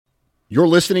You're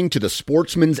listening to the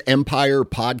Sportsman's Empire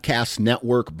Podcast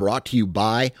Network, brought to you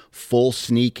by Full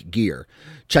Sneak Gear.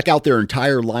 Check out their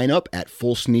entire lineup at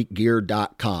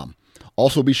fullsneakgear.com.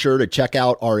 Also be sure to check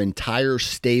out our entire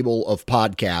stable of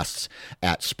podcasts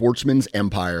at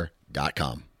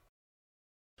sportsmansempire.com.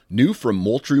 New from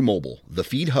Moultrie Mobile, the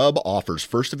Feed Hub offers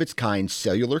first-of-its-kind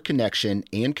cellular connection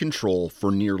and control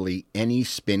for nearly any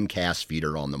spin cast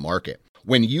feeder on the market.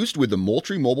 When used with the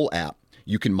Moultrie Mobile app,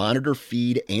 you can monitor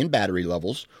feed and battery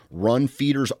levels, run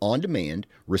feeders on demand,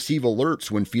 receive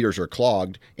alerts when feeders are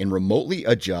clogged, and remotely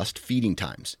adjust feeding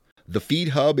times. The Feed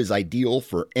Hub is ideal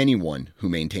for anyone who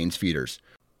maintains feeders.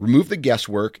 Remove the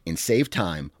guesswork and save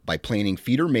time by planning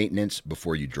feeder maintenance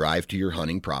before you drive to your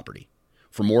hunting property.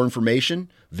 For more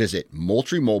information, visit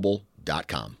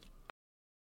MoultrieMobile.com.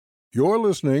 You're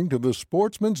listening to the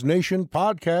Sportsman's Nation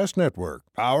Podcast Network,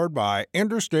 powered by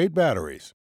Interstate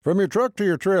Batteries. From your truck to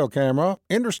your trail camera,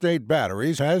 Interstate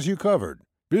Batteries has you covered.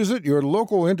 Visit your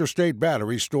local Interstate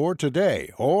Battery store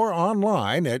today or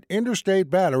online at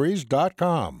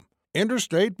interstatebatteries.com.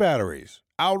 Interstate Batteries,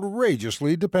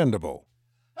 outrageously dependable.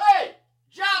 Hey,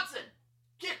 Johnson,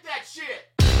 kick that shit.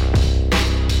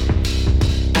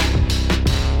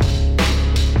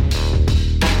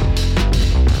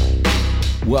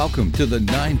 Welcome to the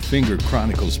Nine Finger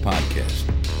Chronicles podcast,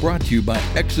 brought to you by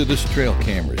Exodus Trail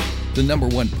Cameras, the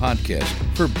 #1 podcast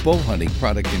for bow hunting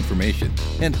product information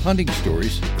and hunting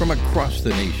stories from across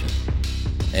the nation.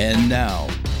 And now,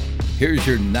 here's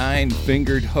your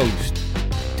nine-fingered host,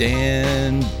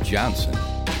 Dan Johnson.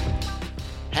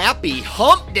 Happy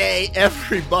Hump Day,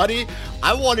 everybody!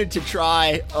 I wanted to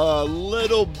try a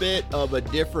little bit of a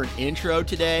different intro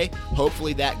today.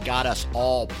 Hopefully that got us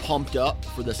all pumped up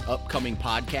for this upcoming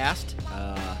podcast.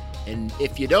 And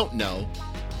if you don't know,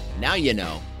 now you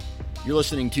know. You're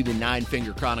listening to the Nine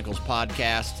Finger Chronicles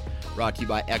podcast, brought to you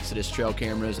by Exodus Trail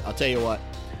Cameras. I'll tell you what,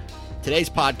 today's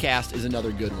podcast is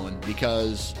another good one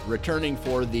because returning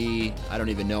for I don't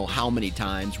even know how many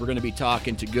times, we're going to be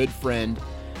talking to good friend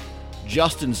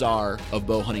Justin Czar of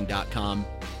bowhunting.com.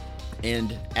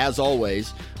 And as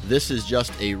always, this is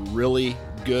just a really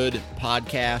good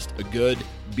podcast, a good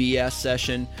BS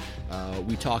session.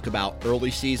 We talk about early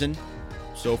season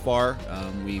so far.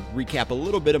 We recap a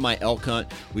little bit of my elk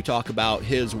hunt. We talk about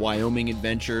his Wyoming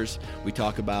adventures. We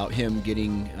talk about him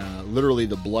getting literally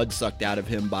the blood sucked out of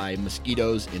him by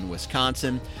mosquitoes in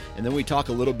Wisconsin. And then we talk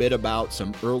a little bit about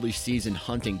some early season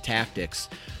hunting tactics.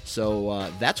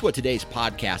 So that's what today's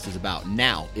podcast is about.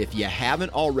 Now, if you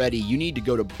haven't already, you need to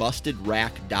go to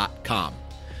bustedrack.com.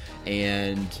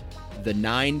 And the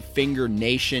Nine Finger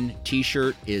Nation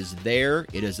t-shirt is there.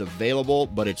 It is available,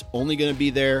 but it's only going to be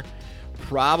there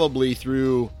probably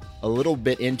through a little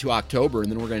bit into October,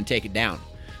 and then we're going to take it down.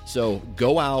 So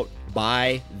go out,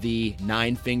 buy the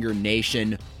Nine Finger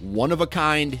Nation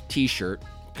one-of-a-kind t-shirt,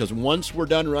 because once we're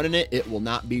done running it, it will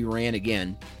not be ran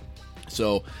again.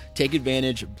 So take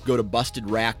advantage, go to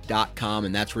bustedrack.com,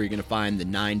 and that's where you're going to find the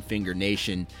Nine Finger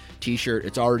Nation t-shirt.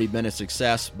 It's already been a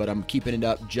success, but I'm keeping it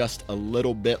up just a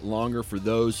little bit longer for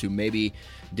those who maybe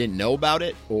didn't know about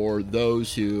it or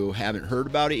those who haven't heard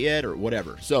about it yet or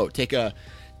whatever. So take a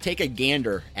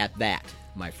gander at that,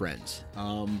 my friends.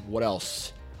 What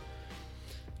else?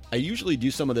 I usually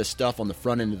do some of this stuff on the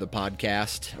front end of the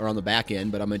podcast or on the back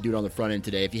end, but I'm going to do it on the front end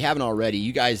today. If you haven't already,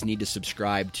 you guys need to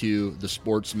subscribe to the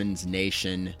Sportsman's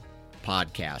Nation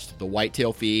podcast, the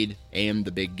Whitetail feed and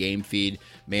the Big Game feed.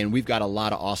 Man, we've got a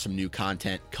lot of awesome new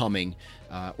content coming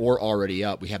or already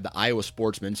up. We have the Iowa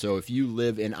Sportsman. So if you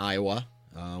live in Iowa,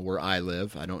 where I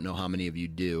live, I don't know how many of you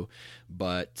do,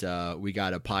 but we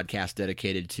got a podcast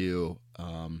dedicated to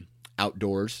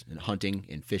outdoors and hunting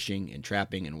and fishing and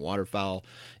trapping and waterfowl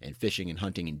and fishing and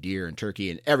hunting and deer and turkey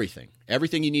and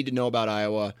everything you need to know about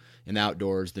Iowa and the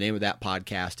outdoors. The name of that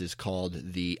podcast is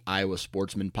called the Iowa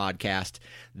Sportsman Podcast.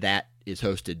 That is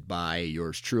hosted by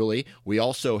yours truly. We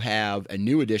also have a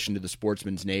new addition to the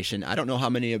Sportsman's Nation. I don't know how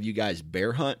many of you guys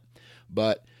bear hunt,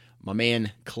 but my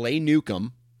man Clay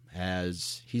Newcomb,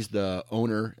 he's the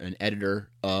owner and editor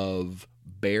of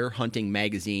Bear Hunting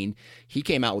Magazine. He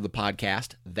came out with a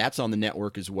podcast. That's on the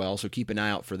network as well, so keep an eye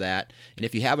out for that. And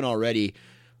if you haven't already,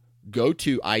 go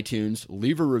to iTunes,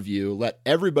 leave a review, let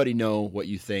everybody know what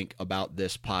you think about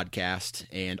this podcast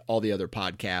and all the other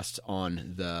podcasts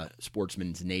on the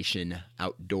Sportsman's Nation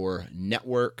Outdoor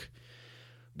Network.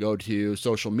 Go to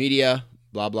social media,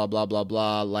 blah, blah, blah, blah,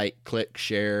 blah, like, click,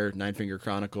 share, Nine Finger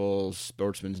Chronicles,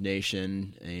 Sportsman's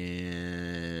Nation,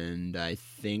 and I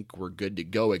think we're good to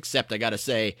go, except I got to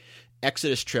say,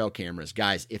 Exodus Trail Cameras.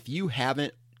 Guys, if you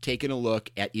haven't taken a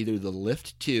look at either the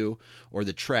Lift 2 or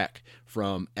the Trek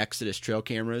from Exodus Trail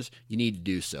Cameras, you need to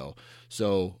do so.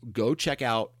 So go check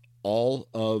out all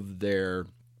of their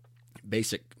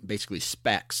basically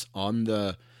specs on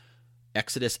the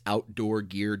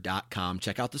ExodusOutdoorGear.com.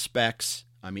 Check out the specs.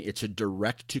 I mean, it's a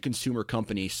direct-to-consumer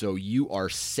company, so you are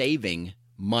saving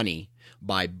money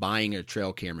by buying a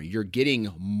trail camera. You're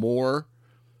getting more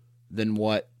than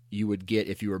what you would get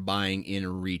if you were buying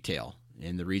in retail.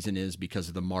 And the reason is because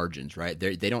of the margins, right?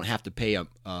 They don't have to pay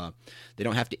they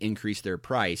don't have to increase their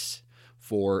price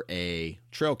for a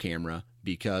trail camera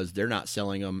because they're not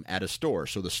selling them at a store.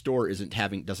 So the store doesn't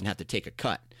have to take a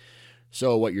cut.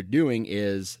 So what you're doing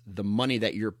is the money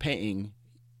that you're paying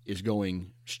is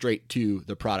going straight to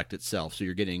the product itself. So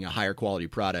you're getting a higher quality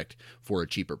product for a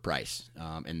cheaper price.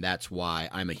 And that's why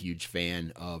I'm a huge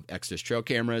fan of Exodus trail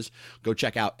cameras. Go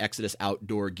check out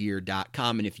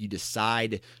ExodusOutdoorGear.com. And if you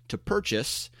decide to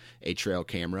purchase a trail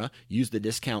camera, use the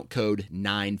discount code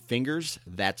 9fingers.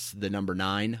 That's the number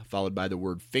 9 followed by the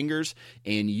word fingers.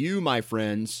 And you, my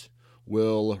friends,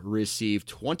 will receive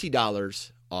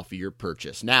 $20 off of your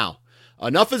purchase. Now,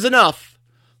 enough is enough.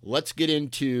 Let's get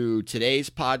into today's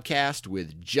podcast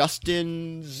with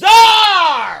Justin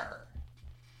Czar.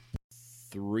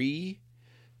 3,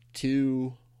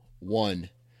 2, 1.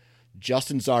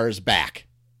 Justin Czar is back.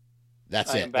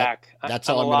 That's it. I'm back. That's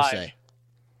all I'm going to say.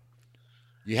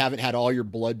 You haven't had all your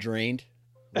blood drained?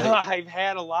 Right? I've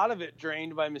had a lot of it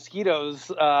drained by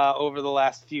mosquitoes over the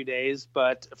last few days,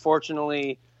 but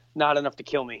fortunately not enough to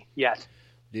kill me yet.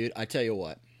 Dude, I tell you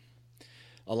what.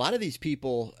 A lot of these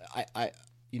people,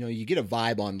 you get a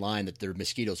vibe online that their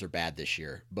mosquitoes are bad this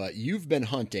year, but you've been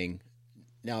hunting.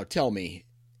 Now tell me,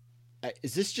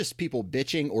 is this just people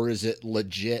bitching, or is it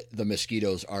legit the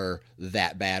mosquitoes are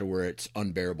that bad where it's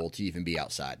unbearable to even be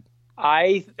outside?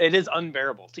 It is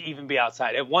unbearable to even be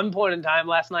outside. At one point in time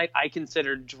last night, I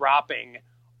considered dropping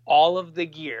all of the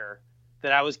gear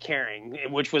that I was carrying,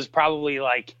 which was probably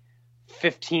like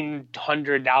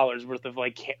 $1,500 worth of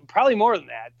probably more than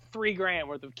that, $3,000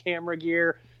 worth of camera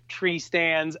gear, tree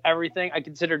stands, everything. I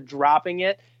considered dropping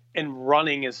it and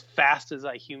running as fast as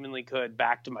I humanly could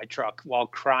back to my truck while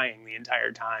crying the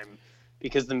entire time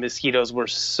because the mosquitoes were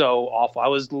so awful. I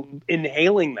was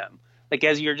inhaling them. Like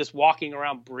as you're just walking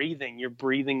around breathing, you're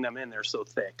breathing them in. They're so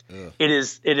thick. Ugh. It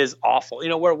is awful.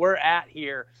 Where we're at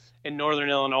here in northern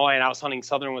Illinois, and I was hunting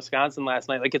southern Wisconsin last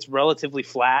night, like it's relatively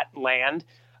flat land.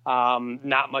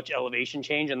 Not much elevation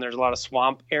change, and there's a lot of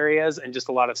swamp areas and just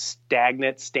a lot of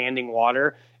stagnant standing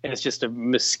water, and it's just a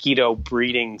mosquito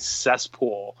breeding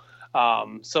cesspool.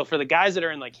 So for the guys that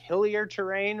are in like hillier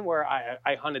terrain where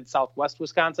I hunted southwest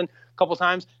Wisconsin a couple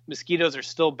times, mosquitoes are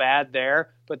still bad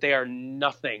there, but they are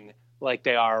nothing like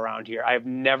they are around here. I've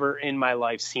never in my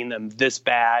life seen them this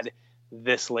bad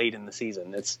this late in the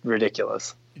season. It's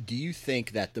ridiculous. Do you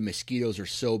think that the mosquitoes are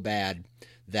so bad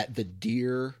that the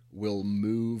deer will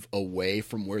move away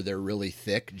from where they're really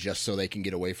thick just so they can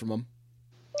get away from them?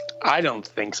 I don't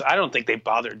think so. I don't think they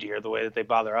bother deer the way that they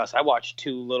bother us. I watched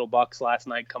 2 little bucks last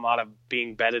night come out of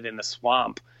being bedded in the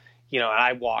swamp. And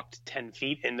I walked 10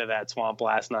 feet into that swamp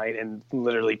last night and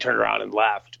literally turned around and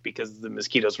left because the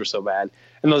mosquitoes were so bad.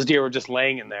 And those deer were just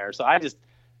laying in there. So I just,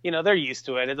 they're used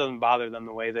to it. It doesn't bother them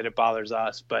the way that it bothers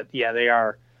us. But yeah,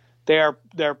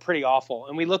 they're pretty awful.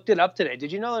 And we looked it up today.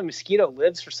 Did you know that a mosquito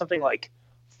lives for something like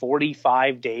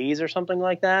 45 days or something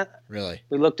like that? Really?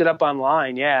 We looked it up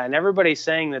online. Yeah. And everybody's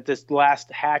saying that this last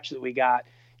hatch that we got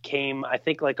came, I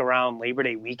think, like around Labor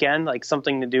Day weekend, like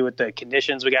something to do with the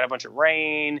conditions. We got a bunch of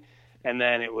rain and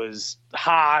then it was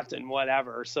hot and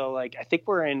whatever. So like, I think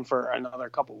we're in for another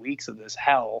couple weeks of this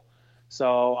hell.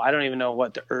 So I don't even know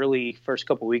what the early first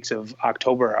couple weeks of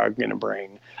October are going to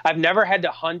bring. I've never had to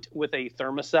hunt with a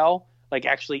thermocell, like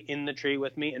actually in the tree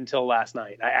with me, until last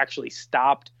night. I actually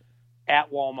stopped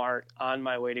at Walmart on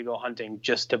my way to go hunting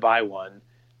just to buy one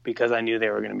because I knew they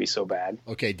were going to be so bad.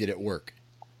 Okay. Did it work?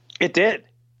 It did.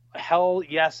 Hell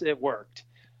yes, it worked.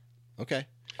 Okay.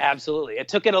 Absolutely. It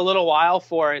took it a little while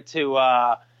for it to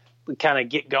kind of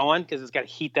get going because it's got to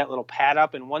heat that little pad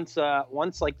up. And once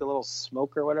like the little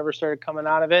smoke or whatever started coming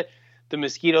out of it, the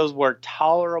mosquitoes were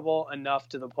tolerable enough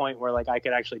to the point where like I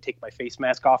could actually take my face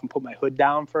mask off and put my hood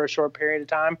down for a short period of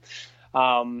time.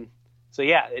 So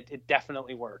yeah, it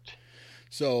definitely worked.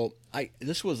 So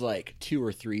this was like 2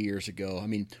 or 3 years ago. I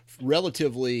mean,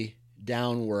 relatively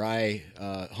down where I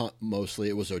hunt mostly,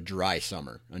 it was a dry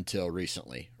summer until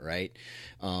recently, right?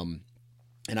 And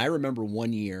I remember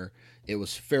one year it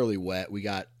was fairly wet. We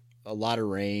got a lot of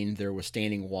rain. There was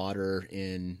standing water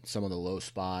in some of the low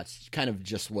spots, kind of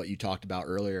just what you talked about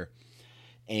earlier.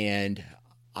 And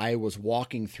I was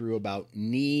walking through about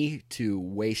knee to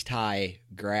waist high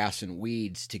grass and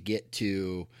weeds to get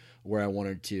to where I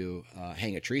wanted to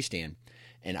hang a tree stand.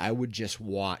 And I would just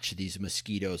watch these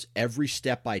mosquitoes every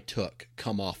step I took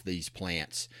come off these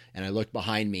plants. And I looked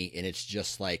behind me, and it's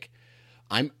just like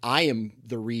I am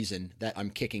the reason that I'm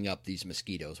kicking up these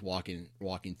mosquitoes walking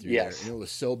through there. And it was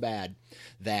so bad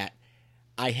that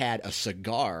I had a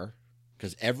cigar,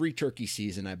 because every turkey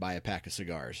season I buy a pack of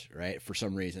cigars, right? For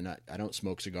some reason, I don't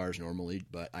smoke cigars normally,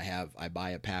 but I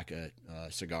buy a pack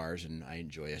of cigars, and I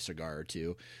enjoy a cigar or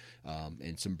two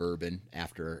and some bourbon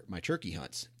after my turkey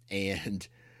hunts. And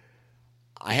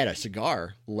I had a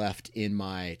cigar left in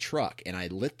my truck, and I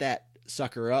lit that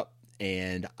sucker up,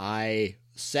 and I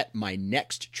set my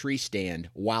next tree stand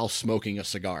while smoking a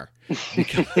cigar.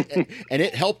 And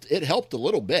it helped a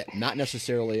little bit, not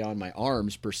necessarily on my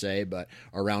arms per se, but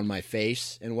around my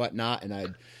face and whatnot. And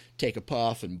I'd take a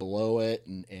puff and blow it,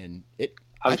 and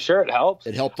I'm sure it helps.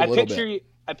 It helped a little bit.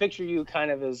 I picture you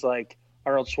kind of as like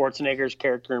Arnold Schwarzenegger's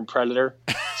character in Predator,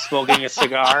 smoking a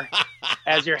cigar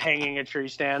as you're hanging a tree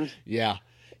stand. Yeah.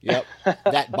 Yep.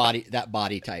 that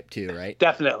body type too, right?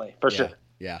 Definitely, for sure.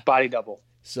 Yeah. Body double.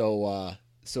 So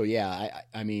yeah,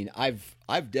 I mean,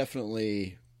 I've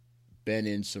definitely been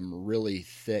in some really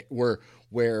thick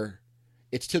where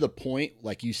it's to the point,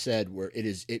 like you said, where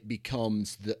it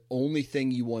becomes the only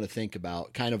thing you want to think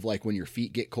about, kind of like when your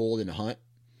feet get cold in a hunt.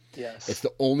 Yes. It's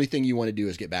the only thing you want to do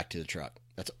is get back to the truck.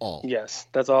 That's all. Yes,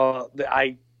 that's all.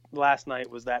 Last night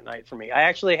was that night for me. I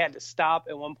actually had to stop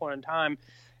at one point in time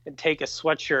and take a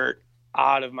sweatshirt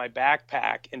out of my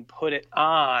backpack and put it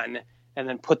on, and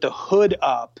then put the hood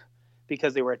up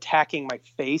because they were attacking my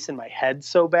face and my head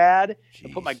so bad. Jeez.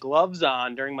 I put my gloves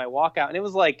on during my walkout, and it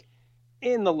was like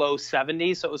in the low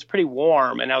 70s, so it was pretty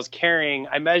warm. And I was carrying,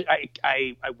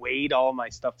 I weighed all my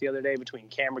stuff the other day between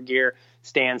camera gear,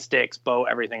 stand sticks, bow,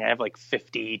 everything. I have like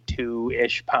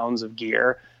 52-ish pounds of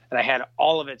gear, and I had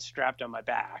all of it strapped on my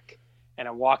back. And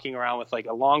I'm walking around with like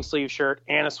a long sleeve shirt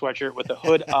and a sweatshirt with the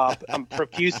hood up. I'm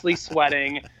profusely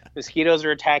sweating. Mosquitoes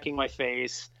are attacking my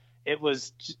face. It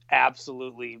was just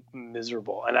absolutely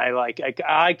miserable. And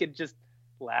I could just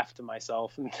laugh to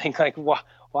myself and think like,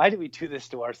 why do we do this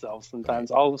to ourselves sometimes?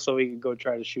 Right. All so we can go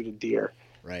try to shoot a deer.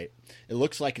 Right. It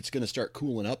looks like it's going to start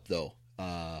cooling up though.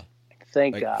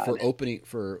 Thank God.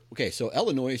 So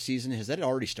Illinois season, has that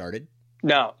already started?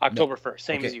 No, October 1st,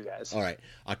 same as you guys. All right,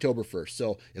 October 1st.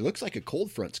 So it looks like a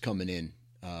cold front's coming in,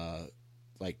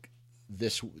 like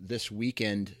this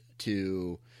weekend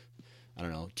to, I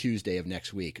don't know, Tuesday of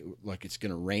next week. Like it's going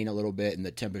to rain a little bit and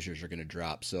the temperatures are going to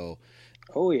drop. So,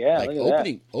 oh yeah, like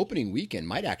opening weekend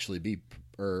might actually be,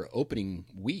 or opening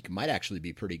week might actually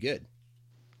be pretty good.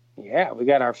 Yeah, we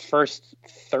got our first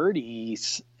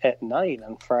 30s at night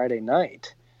on Friday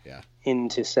night. Yeah.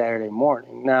 Into Saturday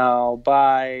morning. Now,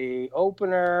 by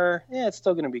opener, it's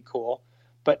still going to be cool.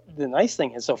 But the nice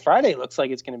thing is, so Friday looks like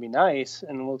it's going to be nice,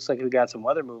 and it looks like we got some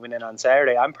weather moving in on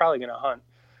Saturday. I'm probably going to hunt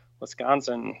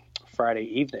Wisconsin Friday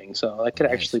evening, so that could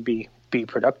actually be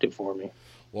productive for me.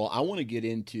 Well, I want to get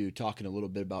into talking a little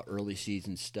bit about early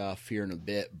season stuff here in a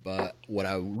bit, but what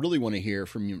I really want to hear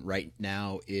from you right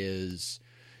now is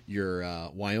your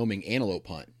Wyoming antelope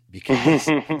hunt. Because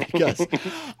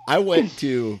I went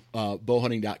to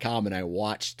bowhunting.com and I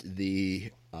watched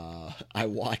the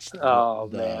videos,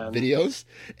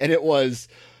 and it was,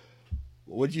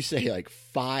 what did you say, like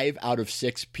 5 out of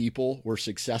 6 people were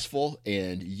successful,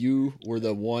 and you were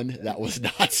the one that was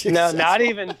not successful. No, not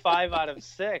even 5 out of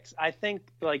 6. I think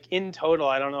like in total,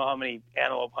 I don't know how many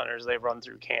antelope hunters they've run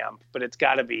through camp, but it's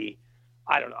got to be,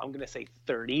 I don't know, I'm going to say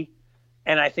 30.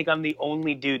 And I think I'm the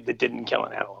only dude that didn't kill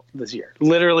an antelope this year.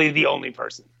 Literally the only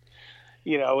person.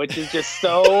 Which is just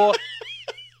so...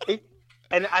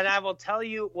 and I will tell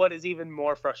you what is even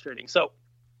more frustrating. So,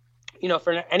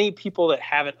 for any people that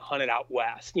haven't hunted out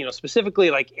west,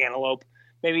 specifically like antelope,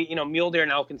 maybe, mule deer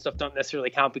and elk and stuff don't necessarily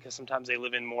count because sometimes they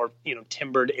live in more,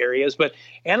 timbered areas. But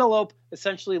antelope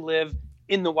essentially live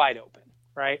in the wide open.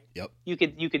 Right. Yep.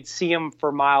 You could see them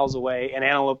for miles away, and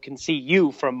antelope can see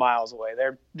you from miles away.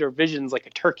 Their vision's like a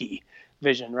turkey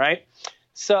vision, right?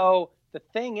 So the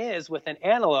thing is with an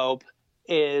antelope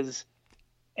is,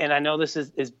 and I know this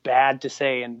is bad to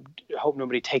say, and I hope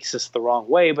nobody takes this the wrong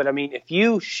way, but I mean, if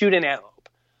you shoot an antelope,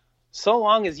 so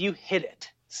long as you hit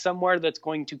it somewhere that's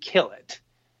going to kill it,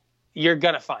 you're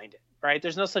gonna find it, right?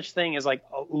 There's no such thing as like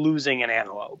losing an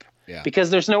antelope. Yeah. Because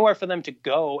there's nowhere for them to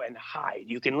go and hide.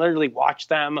 You can literally watch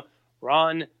them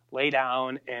run, lay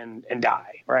down, and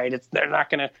die, right? They're not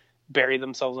going to bury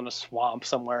themselves in a swamp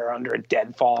somewhere under a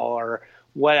deadfall or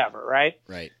whatever, right?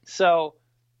 Right. So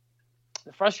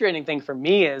the frustrating thing for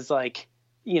me is like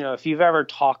if you've ever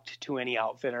talked to any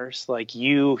outfitters, like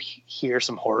you hear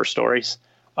some horror stories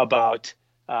about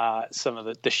some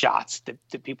of the shots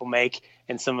that people make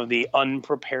and some of the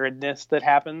unpreparedness that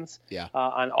happens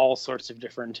on all sorts of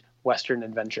different Western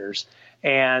adventures.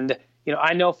 And,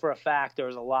 I know for a fact there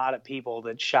was a lot of people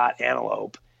that shot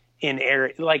antelope in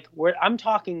area, like where I'm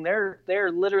talking,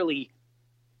 they're literally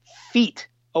feet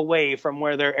away from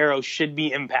where their arrows should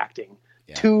be impacting,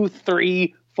 2,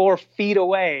 3, 4 feet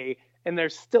away, and they're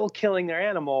still killing their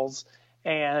animals.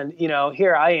 And,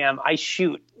 here I am, I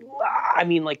shoot,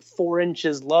 like 4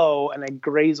 inches low, and I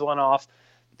graze one off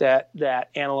that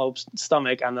antelope's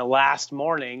stomach on the last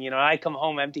morning. I come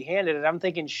home empty handed, and I'm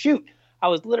thinking, shoot, I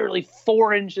was literally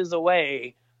 4 inches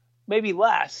away, maybe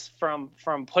less, from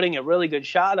putting a really good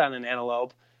shot on an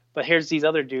antelope. But here's these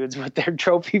other dudes with their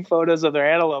trophy photos of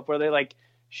their antelope where they like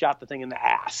shot the thing in the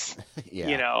ass,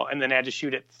 and then had to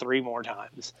shoot it 3 more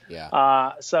times.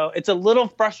 So it's a little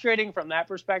frustrating from that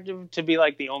perspective to be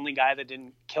like the only guy that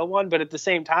didn't kill one. But at the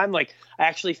same time, like I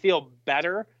actually feel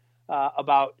better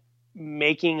about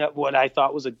making what I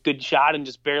thought was a good shot and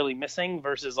just barely missing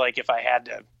versus like if I had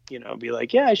to, be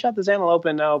like, I shot this antelope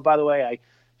and by the way, I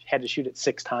had to shoot it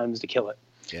 6 times to kill it.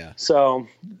 Yeah. So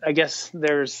I guess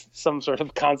there's some sort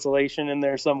of consolation in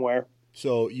there somewhere.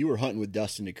 So you were hunting with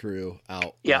Dustin the crew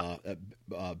out at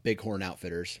Bighorn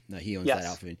Outfitters. Now he owns that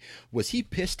outfit. Was he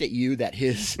pissed at you that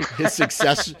his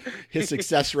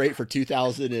success rate for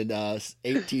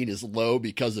 2018 is low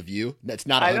because of you? That's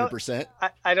not 100%.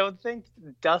 I don't think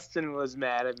Dustin was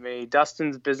mad at me.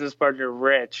 Dustin's business partner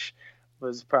Rich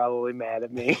was probably mad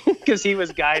at me because he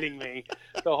was guiding me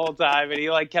the whole time, and he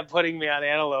like kept putting me on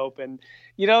antelope. And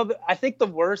I think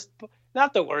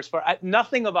not the worst part.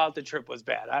 Nothing about the trip was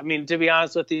bad. I mean, to be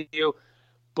honest with you,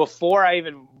 before I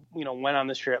even, went on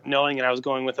this trip, knowing that I was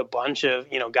going with a bunch of,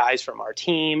 guys from our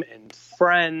team and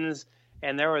friends,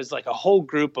 and there was like a whole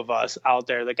group of us out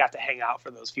there that got to hang out for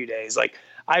those few days. Like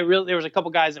there was a couple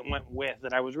guys that went with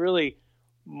that I was really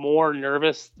more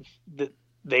nervous that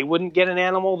they wouldn't get an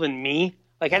animal than me.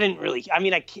 Like I didn't really,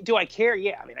 do I care?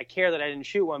 Yeah. I care that I didn't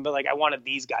shoot one, but like I wanted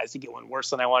these guys to get one worse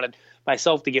than I wanted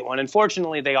myself to get one. And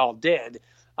fortunately they all did.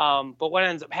 But what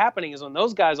ends up happening is when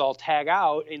those guys all tag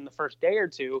out in the first day or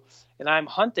two and I'm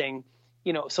hunting,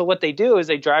 so what they do is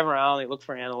they drive around, they look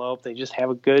for antelope. They just have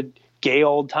a good gay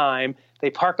old time. They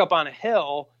park up on a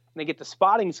hill and they get the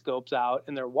spotting scopes out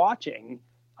and they're watching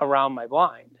around my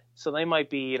blind. So they might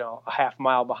be, a half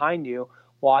mile behind you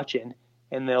watching,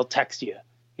 and they'll text you,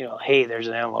 hey, there's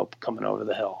an antelope coming over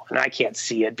the hill. And I can't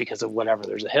see it because of whatever.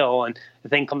 There's a hill, and the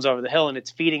thing comes over the hill, and it's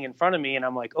feeding in front of me. And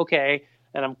I'm like, okay.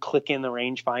 And I'm clicking the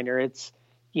rangefinder. It's,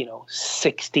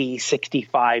 60,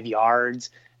 65 yards.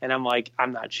 And I'm like,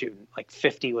 I'm not shooting. Like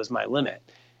 50 was my limit,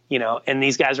 And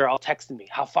these guys are all texting me.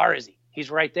 How far is he?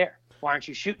 He's right there. Why aren't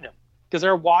you shooting him? Because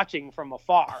they're watching from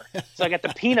afar. So I got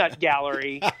the peanut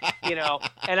gallery, and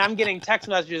I'm getting text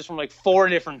messages from like 4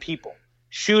 different people.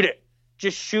 Shoot it.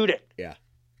 Just shoot it. Yeah.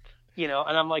 And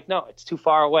I'm like, no, it's too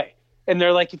far away. And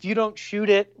they're like, if you don't shoot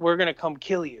it, we're going to come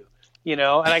kill you, And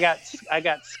I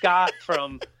got Scott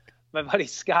my buddy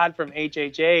Scott from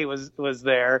HHA was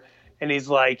there, and he's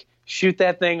like, shoot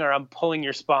that thing or I'm pulling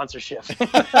your sponsorship.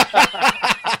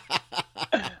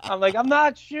 I'm like, I'm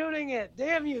not shooting it.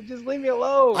 Damn you. Just leave me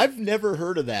alone. I've never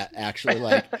heard of that, actually.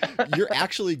 Like, you're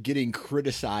actually getting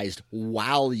criticized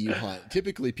while you hunt.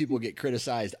 Typically, people get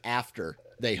criticized after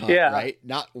they hunt, right?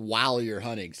 Not while you're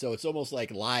hunting. So it's almost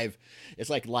like live. It's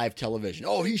like live television.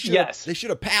 Oh, they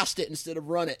should have passed it instead of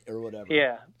run it or whatever.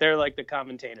 Yeah, they're like the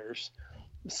commentators.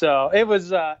 So it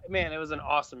was, it was an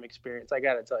awesome experience. I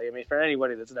got to tell you, for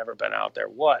anybody that's never been out there,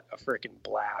 what a freaking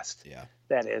blast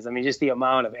that is. Just the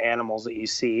amount of animals that you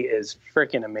see is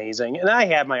freaking amazing. And I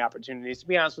had my opportunities, to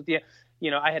be honest with you.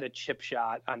 I had a chip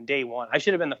shot on day 1. I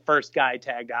should have been the first guy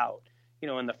tagged out,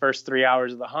 in the first 3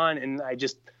 hours of the hunt. And I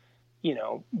just,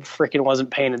 freaking wasn't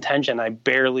paying attention. I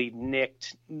barely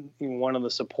nicked one of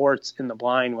the supports in the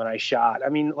blind when I shot.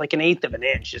 Like 1/8 of an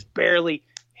inch, just barely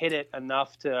hit it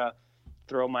enough to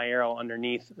throw my arrow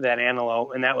underneath that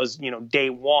antelope. And that was, day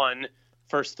 1,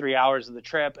 first 3 hours of the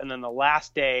trip. And then the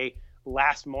last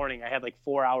morning, I had like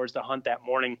 4 hours to hunt that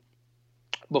morning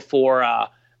before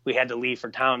we had to leave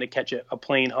for town to catch a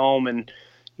plane home. And,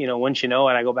 once you know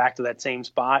it, I go back to that same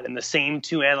spot, and the same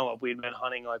 2 antelope we'd been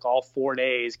hunting like all 4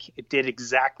 days. It did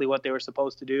exactly what they were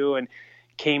supposed to do and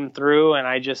came through. And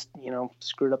I just,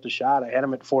 screwed up the shot. I had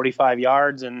him at 45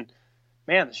 yards, and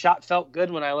man, the shot felt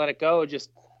good when I let it go. Just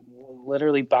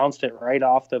literally bounced it right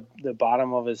off the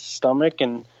bottom of his stomach,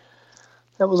 and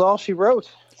that was all she wrote.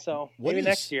 So maybe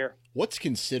next year. What's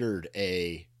considered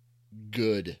a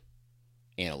good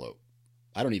antelope?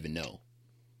 I don't even know.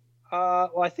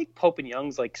 Well, I think Pope and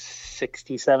Young's like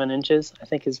 67 inches. I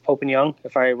think is Pope and Young,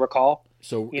 if I recall.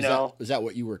 So is that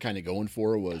what you were kind of going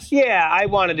for? Was Yeah, I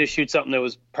wanted to shoot something that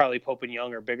was probably Pope and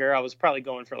Young or bigger. I was probably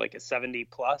going for like a 70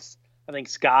 plus. I think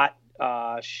Scott,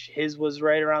 his was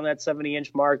right around that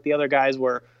 70-inch mark. The other guys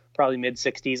were probably mid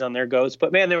 60s on their goats.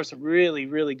 But man, there was some really,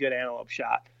 really good antelope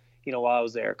shot. While I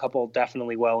was there, a couple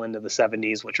definitely well into the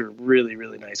 70s, which were really,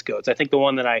 really nice goats. I think the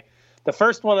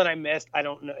first one that I missed, I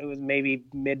don't know, it was maybe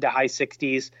mid to high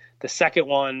 60s. The second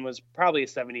one was probably a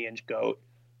 70-inch goat.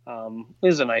 It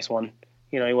was a nice one.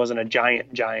 He wasn't a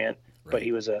giant, right. but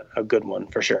he was a good one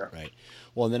for sure. Right.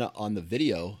 Well, and then on the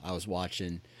video I was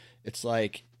watching, it's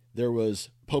like there was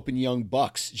Pope and Young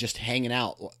bucks just hanging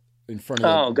out in front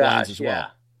of the blinds as well. Yeah.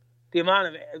 The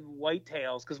amount of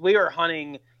whitetails, because we were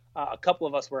hunting, a couple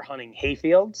of us were hunting hay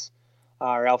fields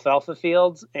or alfalfa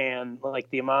fields, and like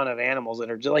the amount of animals that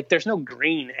are just like, there's no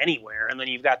green anywhere. And then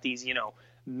you've got these,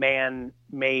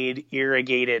 man-made,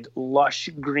 irrigated, lush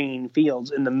green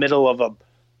fields in the middle of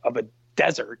a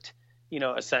desert,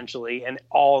 essentially, and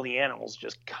all the animals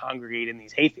just congregate in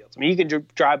these hay fields. I mean, you can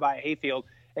drive by a hay field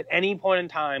at any point in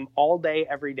time, all day,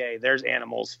 every day. There's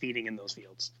animals feeding in those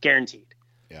fields, guaranteed.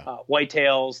 Yeah.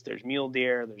 Whitetails, there's mule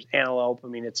deer, there's antelope. I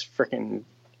mean, it's freaking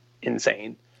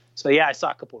insane. So yeah, I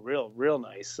saw a couple real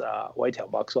nice whitetail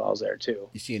bucks while I was there too.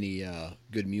 You see any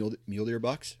good mule deer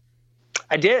bucks?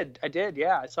 I did.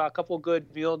 Yeah, I saw a couple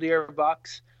good mule deer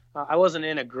bucks. I wasn't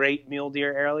in a great mule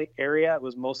deer area. It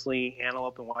was mostly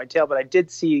antelope and whitetail, but I did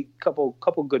see a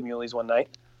couple good muleys one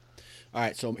night. All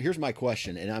right, so here's my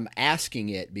question, and I'm asking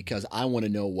it because I want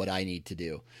to know what I need to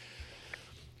do.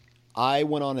 I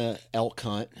went on a elk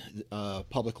hunt,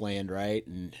 public land, right,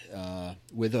 and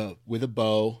with a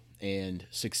bow, and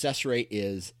success rate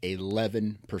is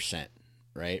 11%,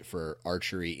 right, for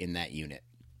archery in that unit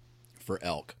for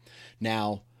elk.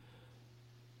 Now,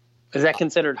 is that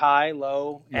considered high,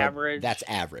 low, average? That's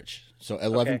average. So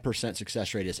 11%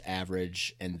 success rate is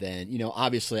average, and then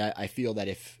obviously I feel that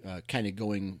if kind of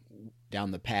going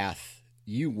down the path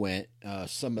you went,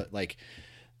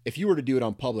 if you were to do it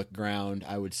on public ground,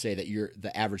 I would say that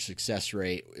the average success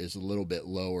rate is a little bit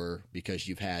lower because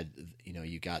you've had,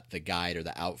 you got the guide or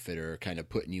the outfitter kind of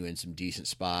putting you in some decent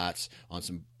spots on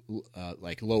some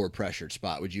like lower pressured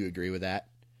spot. Would you agree with that?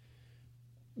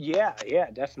 Yeah,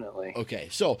 definitely. Okay.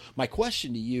 So my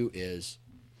question to you is,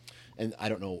 and I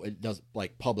don't know, it doesn't,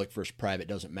 like public versus private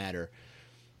doesn't matter.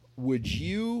 Would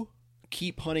you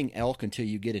keep hunting elk until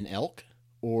you get an elk?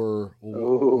 Or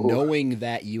knowing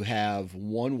that you have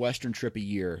one Western trip a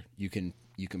year you can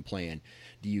plan,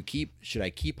 should I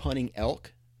keep hunting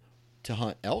elk to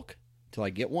hunt elk till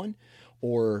I get one,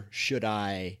 or should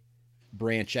I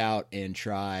branch out and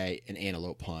try an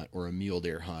antelope hunt or a mule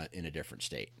deer hunt in a different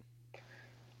state?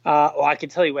 Well, I can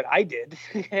tell you what I did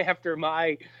after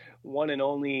my one and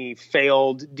only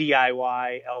failed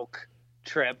DIY elk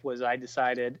trip was I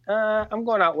decided I'm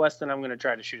going out west and I'm going to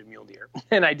try to shoot a mule deer,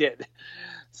 and I did.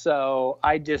 So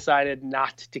I decided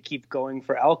not to keep going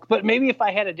for elk, but maybe if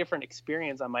I had a different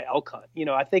experience on my elk hunt.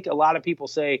 I think a lot of people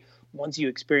say once you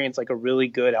experience like a really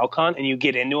good elk hunt and you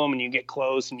get into them and you get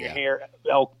close and you hear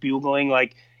elk bugling,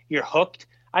 like you're hooked.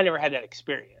 I never had that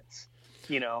experience.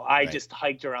 I just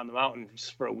hiked around the mountains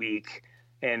for a week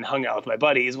and hung out with my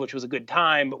buddies, which was a good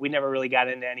time, but we never really got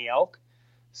into any elk.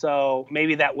 So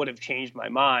maybe that would have changed my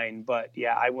mind, but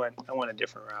yeah, I went a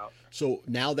different route. So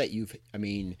now that you've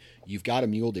got a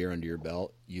mule deer under your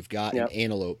belt, you've got an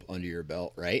antelope under your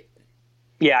belt, right?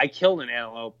 Yeah, I killed an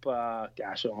antelope,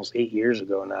 almost 8 years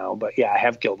ago now, but yeah, I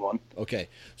have killed one. Okay.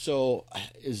 So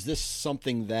is this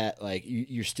something that like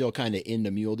you're still kind of into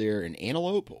mule deer and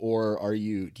antelope, or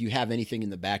do you have anything in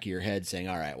the back of your head saying,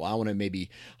 all right, well, I want to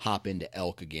maybe hop into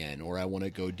elk again, or I want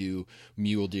to go do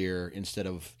mule deer instead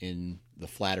of in the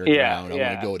flatter ground. I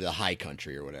want to go to the high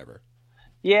country or whatever.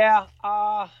 Yeah.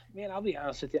 Man, I'll be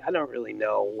honest with you. I don't really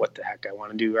know what the heck I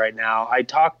want to do right now. I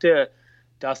talked to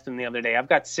Dustin the other day. I've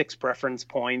got 6 preference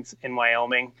points in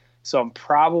Wyoming, so I'm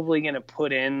probably going to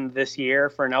put in this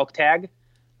year for an elk tag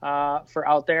for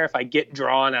out there. If I get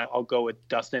drawn, I'll go with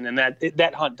Dustin, and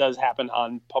that hunt does happen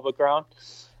on public ground.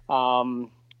 But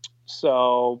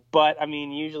I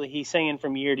mean, usually he's saying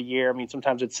from year to year. I mean,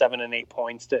 sometimes it's 7 and 8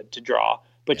 points to draw,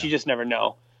 but you just never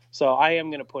know. So I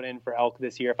am going to put in for elk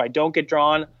this year. If I don't get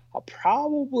drawn, I'll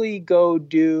probably go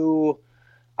do.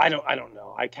 I don't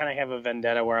know. I kind of have a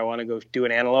vendetta where I want to go do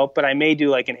an antelope, but I may do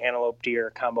like an antelope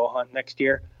deer combo hunt next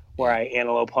year, where I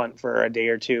antelope hunt for a day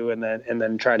or two and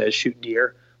then try to shoot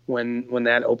deer when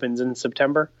that opens in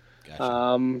September.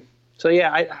 Gotcha. So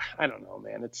yeah, I don't know,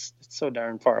 man. It's so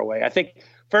darn far away. I think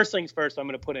first things first, I'm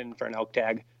going to put in for an elk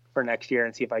tag for next year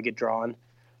and see if I get drawn.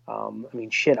 I mean,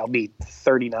 shit, I'll be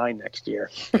 39 next year,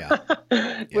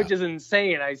 which is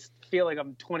insane. I feel like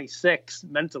I'm 26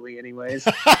 mentally anyways,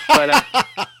 but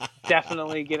I'm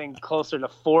definitely getting closer to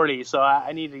 40. So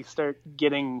I need to start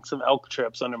getting some elk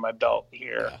trips under my belt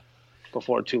here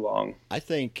before too long. I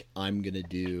think I'm going to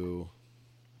do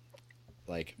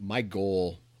like my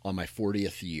goal on my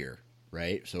 40th year,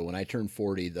 right? So when I turn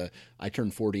 40, I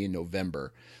turn 40 in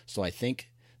November. So I think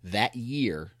that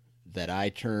year that I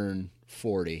turn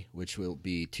 40, which will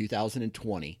be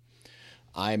 2020,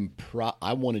 I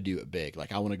want to do it big.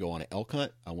 Like I want to go on an elk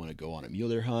hunt. I want to go on a mule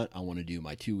deer hunt. I want to do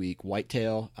my 2-week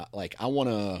whitetail. Like I want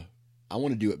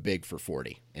to do it big for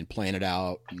 40 and plan it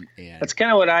out. And that's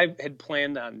kind of what I had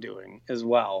planned on doing as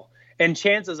well. And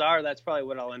chances are that's probably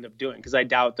what I'll end up doing, because I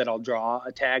doubt that I'll draw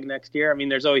a tag next year. I mean,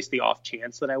 there's always the off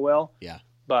chance that I will. Yeah.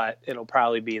 But it'll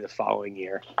probably be the following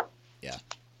year. Yeah.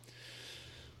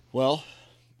 Well,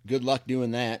 good luck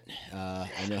doing that. I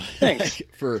know. Thanks.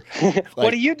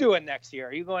 What are you doing next year?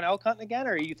 Are you going elk hunting again,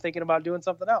 or are you thinking about doing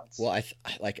something else? Well,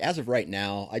 like as of right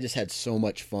now, I just had so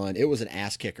much fun. It was an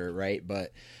ass kicker, right?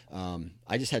 But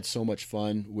I just had so much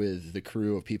fun with the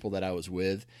crew of people that I was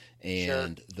with,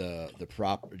 and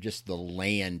just the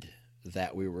land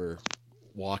that we were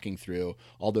walking through.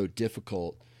 Although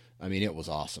difficult, I mean, it was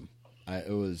awesome.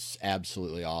 It was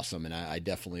absolutely awesome, and I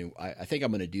definitely think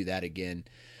I'm going to do that again.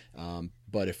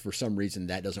 But if for some reason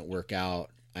that doesn't work out,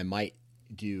 I might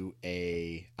do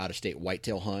a out-of-state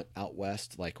whitetail hunt out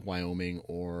west, like Wyoming,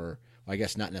 or I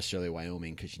guess not necessarily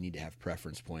Wyoming because you need to have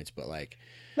preference points, but like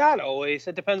not always.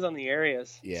 It depends on the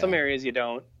areas. Yeah. Some areas you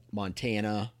don't.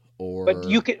 Montana or. But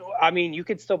you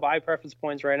could still buy preference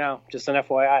points right now. Just an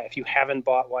FYI, if you haven't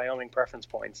bought Wyoming preference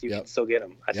points, you can still get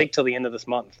them. I think till the end of this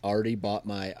month. Already bought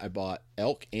I bought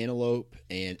elk, antelope,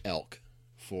 and elk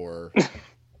for.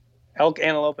 Elk,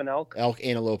 antelope, and elk? Elk,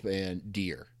 antelope, and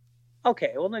deer.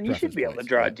 Okay, well then you should be able to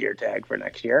draw a deer tag for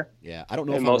next year. Yeah, I don't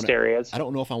know in most areas. I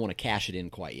don't know if I want to cash it in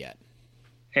quite yet.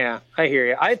 Yeah, I hear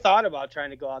you. I thought about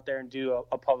trying to go out there and do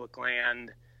a public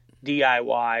land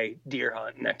DIY deer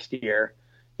hunt next year.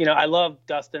 You know, I love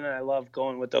Dustin and I love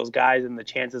going with those guys, and the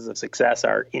chances of success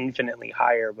are infinitely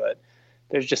higher, but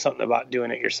there's just something about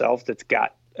doing it yourself that's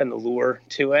got an allure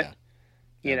to it.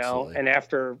 Yeah, you know, and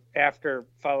after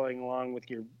following along with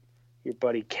your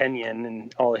buddy Kenyon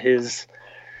and all of his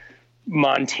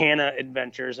Montana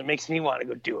adventures, it makes me want to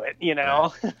go do it, you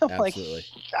know? Yeah, I'm like,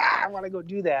 I want to go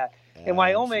do that. In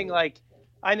Wyoming, like,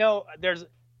 I know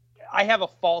I have a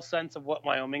false sense of what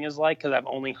Wyoming is like because I've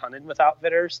only hunted with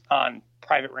outfitters on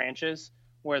private ranches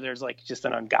where there's like just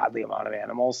an ungodly amount of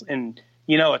animals. And,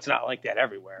 you know, it's not like that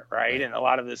everywhere, right? And a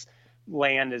lot of this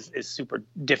land is super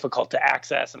difficult to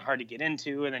access and hard to get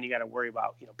into. And then you got to worry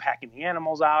about, you know, packing the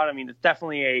animals out. I mean, it's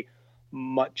definitely a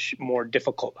much more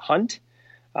difficult hunt,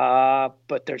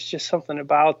 but there's just something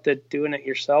about the doing it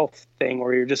yourself thing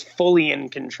where you're just fully in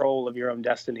control of your own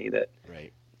destiny that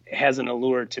has an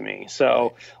allure to me.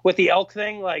 So with the elk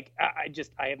thing, like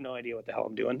I have no idea what the hell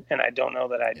I'm doing, and I don't know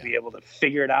that I'd be able to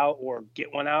figure it out or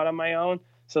get one out on my own.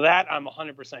 So that I'm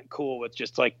 100% cool with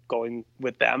just like going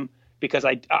with them, because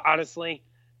I honestly,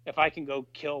 if I can go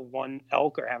kill one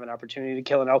elk or have an opportunity to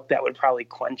kill an elk, that would probably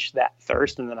quench that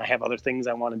thirst. And then I have other things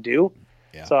I want to do.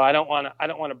 Yeah. So I don't want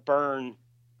to burn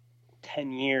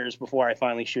 10 years before I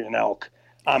finally shoot an elk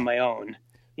on my own.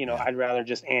 You know, I'd rather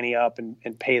just ante up and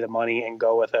pay the money and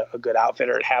go with a good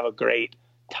outfitter, have a great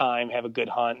time, have a good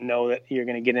hunt, know that you're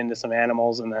going to get into some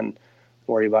animals, and then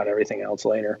worry about everything else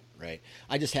later. Right.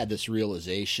 I just had this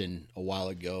realization a while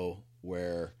ago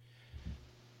where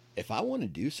if I want to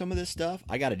do some of this stuff,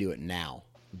 I got to do it now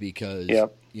because,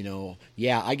 you know,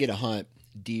 I get to hunt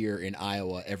deer in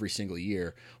Iowa every single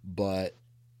year, but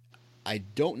I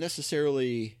don't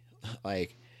necessarily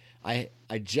like,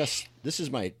 this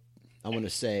is my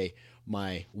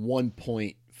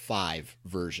 1.5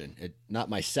 version. Not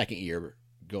my second year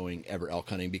going ever elk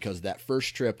hunting, because that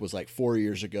first trip was like 4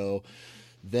 years ago.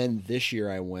 Then this year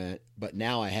I went, but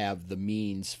now I have the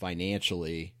means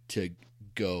financially to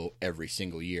go every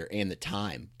single year and the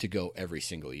time to go every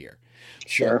single year.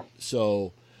 Sure.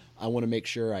 So I want to make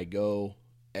sure I go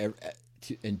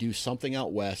and do something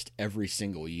out west every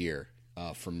single year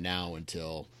from now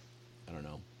until, I don't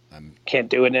know, can't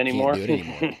do it anymore.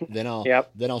 Then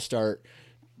I'll start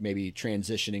maybe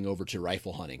transitioning over to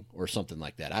rifle hunting or something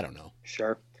like that. I don't know.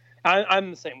 Sure.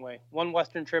 I'm the same way. One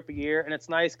Western trip a year, and it's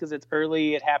nice because it's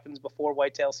early. It happens before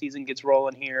whitetail season gets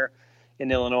rolling here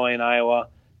in Illinois and Iowa.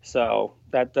 So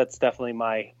that's definitely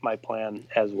my plan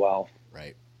as well.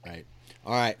 Right.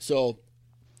 All right. So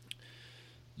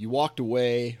you walked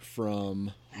away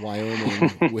from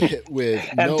Wyoming with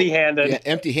empty-handed.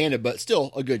 Empty-handed, but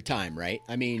still a good time, right?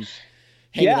 I mean,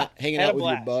 hanging out with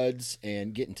your buds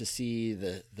and getting to see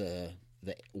the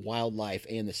wildlife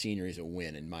and the scenery is a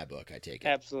win in my book. I take it.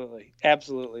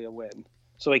 Absolutely a win.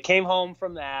 So we came home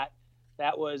from that.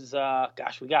 That was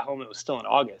we got home. It was still in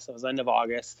August. It was end of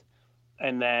August,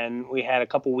 and then we had a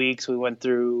couple weeks. We went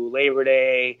through Labor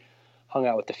Day, hung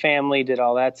out with the family, did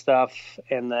all that stuff,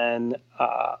 and then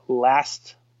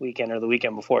last weekend or the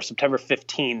weekend before, September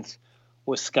 15th,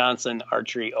 Wisconsin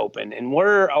Archery Open. And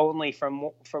we're only from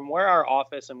where our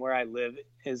office and where I live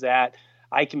is at,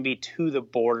 I can be to the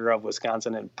border of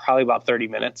Wisconsin in probably about 30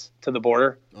 minutes to the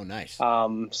border. Oh, nice.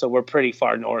 So we're pretty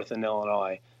far north in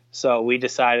Illinois. So we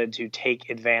decided to take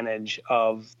advantage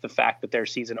of the fact that their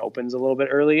season opens a little bit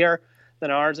earlier than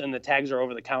ours, and the tags are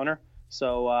over the counter.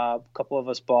 So a couple of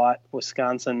us bought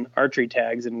Wisconsin archery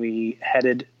tags, and we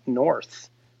headed north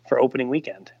for opening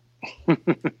weekend.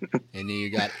 And you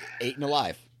got 8 and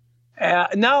alive.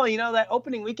 No, that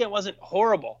opening weekend wasn't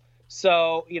horrible.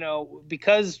 So,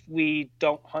 because we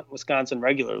don't hunt Wisconsin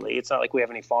regularly, it's not like we have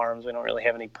any farms. We don't really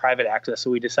have any private access. So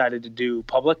we decided to do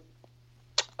public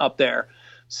up there.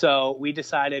 So we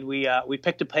decided we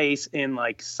picked a place in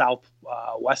like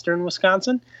southwestern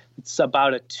Wisconsin. It's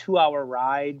about a 2-hour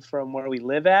ride from where we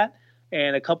live at.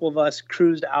 And a couple of us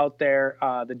cruised out there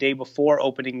the day before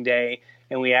opening day,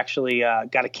 and we actually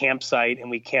got a campsite and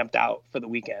we camped out for the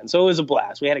weekend. So it was a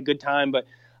blast. We had a good time, but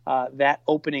that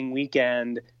opening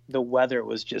weekend, the weather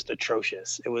was just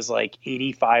atrocious. It was like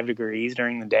 85 degrees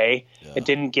during the day. Yeah. It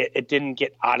didn't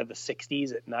get out of the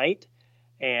 60s at night,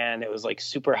 and it was like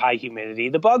super high humidity.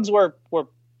 The bugs were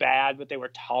bad, but they were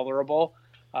tolerable.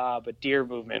 But deer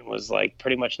movement was like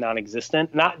pretty much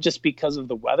non-existent, not just because of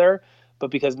the weather,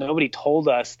 but because nobody told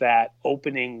us that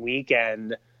opening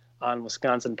weekend on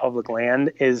Wisconsin public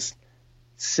land is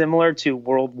similar to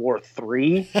World War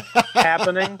III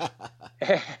happening.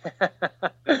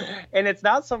 And it's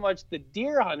not so much the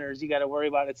deer hunters you got to worry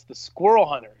about, it's the squirrel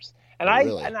hunters. And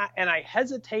I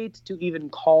hesitate to even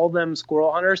call them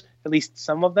squirrel hunters, at least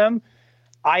some of them.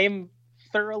 I am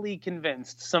thoroughly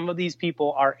convinced some of these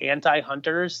people are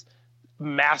anti-hunters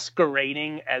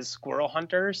masquerading as squirrel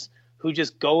hunters who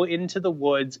just go into the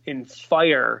woods and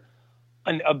fire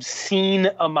an obscene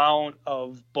amount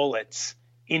of bullets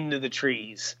into the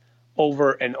trees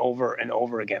over and over and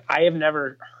over again. I have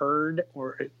never heard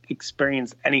or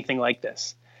experienced anything like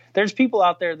this. There's people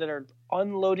out there that are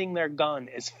unloading their gun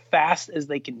as fast as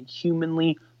they can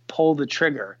humanly pull the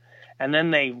trigger, and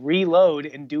then they reload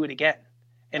and do it again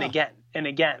and again and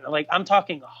again. Like, I'm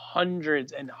talking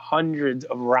hundreds and hundreds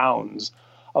of rounds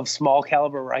of small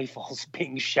caliber rifles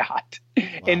being shot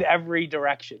in every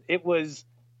direction. It was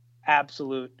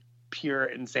absolute pure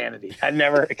insanity. I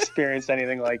never experienced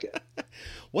anything like it.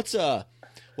 What's a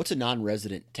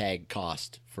non-resident tag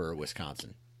cost for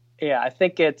Wisconsin? Yeah, I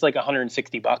think it's like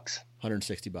 $160.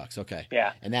 $160. Okay.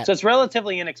 Yeah. And so it's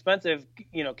relatively inexpensive,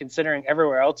 considering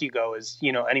everywhere else you go is,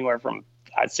 anywhere from,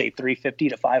 I'd say, $350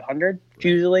 to $500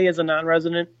 usually as a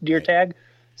non-resident deer tag.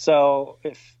 So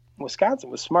if Wisconsin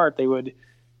was smart, they would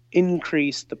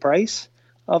increase the price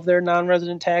of their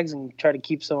non-resident tags and try to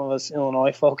keep some of us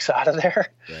Illinois folks out of there.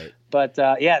 Right. But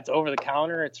it's over the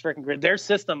counter. It's freaking great. Their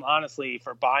system, honestly,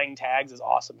 for buying tags is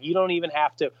awesome. You don't even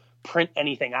have to print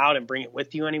anything out and bring it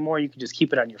with you anymore. You can just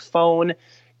keep it on your phone.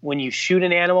 When you shoot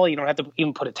an animal, you don't have to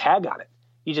even put a tag on it.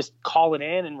 You just call it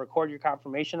in and record your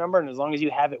confirmation number. And as long as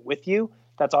you have it with you,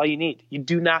 that's all you need. You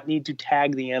do not need to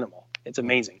tag the animal. It's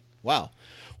amazing. Wow.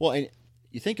 Well, and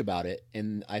you think about it,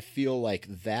 and I feel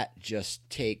like that just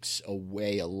takes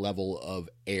away a level of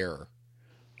air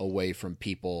away from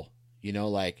people.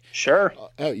 Sure.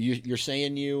 You're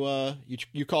saying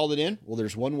you called it in? Well,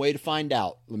 there's one way to find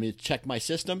out. Let me check my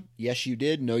system. Yes, you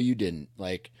did. No, you didn't.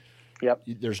 Yep.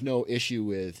 There's no issue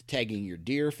with tagging your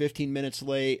deer 15 minutes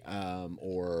late,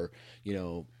 or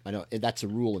I know that's a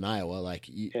rule in Iowa.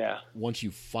 Once you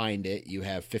find it, you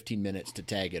have 15 minutes to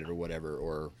tag it or whatever.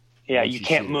 Or you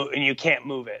can't move, and you can't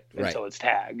move it until it's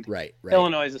tagged. Right.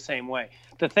 Illinois is the same way.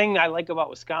 The thing I like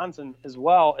about Wisconsin as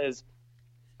well is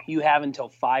you have until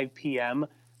 5 p.m.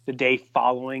 the day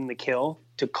following the kill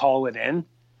to call it in,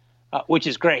 which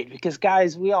is great because,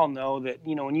 guys, we all know that,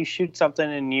 when you shoot something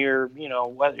and you're,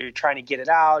 whether you're trying to get it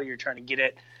out or you're trying to get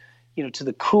it, to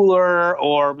the cooler,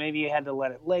 or maybe you had to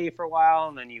let it lay for a while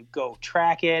and then you go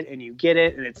track it and you get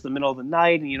it and it's the middle of the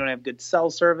night and you don't have good cell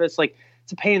service.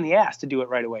 It's a pain in the ass to do it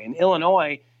right away. In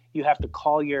Illinois, you have to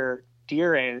call your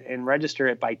deer in and register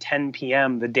it by 10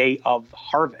 p.m. the day of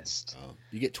harvest. Oh,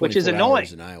 you get 24 which is annoying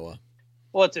hours in Iowa.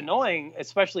 Well, it's annoying,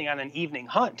 especially on an evening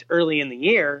hunt early in the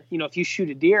year. If you shoot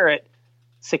a deer at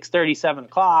 6:30, 7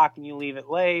 o'clock, and you leave it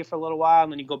lay for a little while,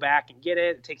 and then you go back and get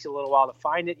it. It takes you a little while to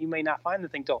find it. You may not find the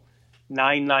thing till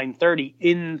 9:30.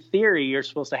 In theory, you're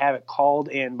supposed to have it called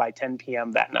in by 10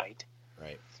 p.m. that night.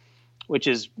 Right. Which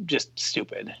is just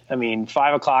stupid. I mean,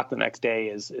 5 o'clock the next day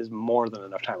is more than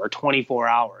enough time, or 24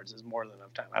 hours is more than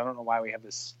enough time. I don't know why we have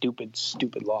this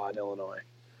stupid law in Illinois.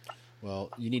 Well,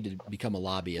 you need to become a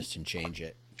lobbyist and change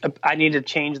it. I need to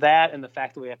change that, and the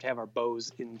fact that we have to have our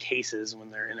bows in cases when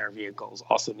they're in our vehicles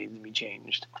also needs to be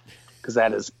changed, because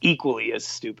that is equally as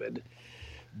stupid.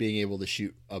 Being able to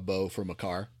shoot a bow from a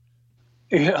car.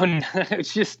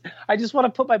 It's just, I just want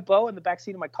to put my bow in the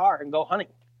backseat of my car and go hunting,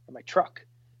 or my truck.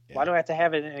 Yeah. Why do I have to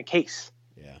have it in a case?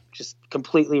 Yeah. Just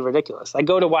completely ridiculous. I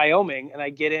go to Wyoming and I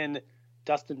get in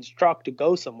Dustin's truck to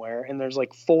go somewhere, and there's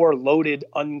like 4 loaded,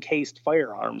 uncased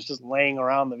firearms just laying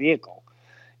around the vehicle.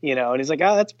 You know, and he's like,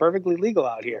 oh, that's perfectly legal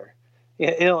out here. In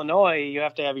Illinois, you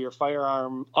have to have your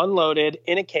firearm unloaded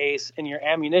in a case, and your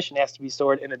ammunition has to be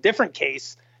stored in a different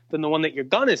case than the one that your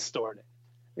gun is stored in.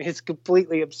 I mean, it's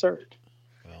completely absurd.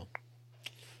 Well,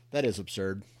 that is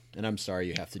absurd, and I'm sorry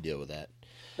you have to deal with that.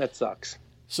 That sucks.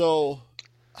 So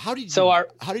how did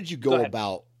you go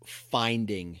about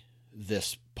finding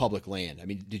this public land? I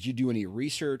mean, did you do any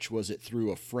research? Was it through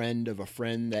a friend of a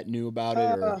friend that knew about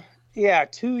it? Or? Yeah,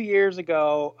 2 years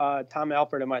ago, Tom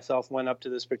Alpert and myself went up to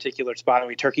this particular spot, and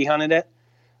we turkey hunted it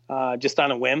just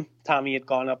on a whim. Tommy had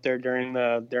gone up there during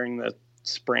the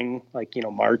spring, like, you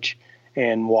know, March,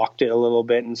 and walked it a little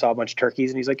bit and saw a bunch of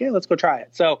turkeys, and he's like, "Hey, let's go try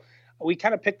it." So we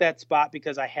kind of picked that spot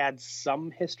because I had some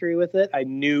history with it. I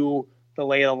knew the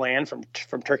lay of the land from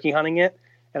turkey hunting it,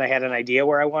 and I had an idea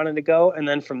where I wanted to go. And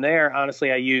then from there,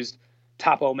 honestly, I used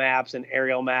Topo maps and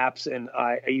aerial maps, and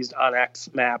I used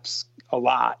onX maps a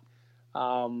lot.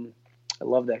 I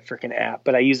love that freaking app,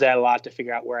 but I used that a lot to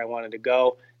figure out where I wanted to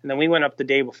go. And then we went up the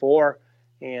day before,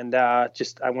 and I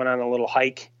went on a little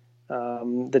hike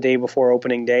the day before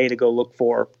opening day to go look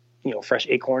for, you know, fresh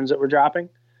acorns that were dropping.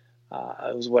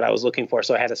 It was what I was looking for.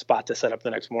 So I had a spot to set up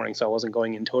the next morning, so I wasn't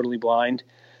going in totally blind.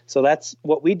 So that's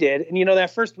what we did. And, you know,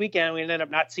 that first weekend, we ended up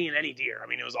not seeing any deer. I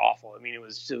mean, it was awful. I mean,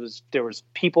 there was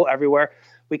people everywhere.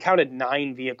 We counted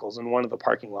 9 vehicles in one of the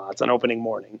parking lots on opening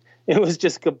morning. It was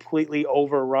just completely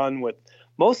overrun with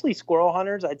mostly squirrel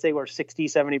hunters. I'd say we're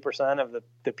 60-70% of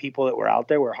the people that were out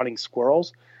there were hunting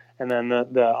squirrels, and then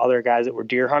the other guys that were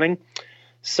deer hunting.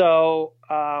 So,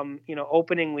 you know,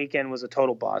 opening weekend was a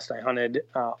total bust. I hunted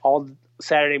all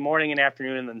Saturday morning and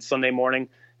afternoon, and then Sunday morning,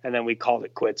 and then we called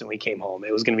it quits and we came home.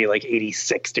 It was going to be like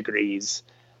 86 degrees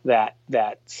that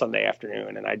Sunday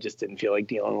afternoon, and I just didn't feel like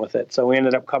dealing with it. So we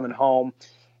ended up coming home.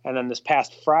 And then this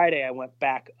past Friday, I went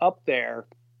back up there.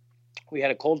 We had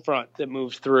a cold front that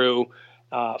moved through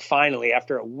finally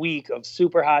after a week of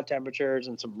super hot temperatures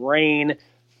and some rain.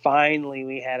 Finally,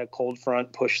 we had a cold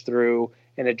front push through,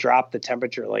 and it dropped the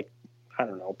temperature like, I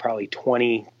don't know, probably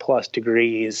 20 plus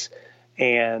degrees,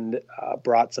 and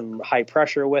brought some high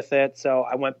pressure with it. So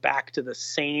I went back to the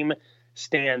same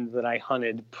stand that I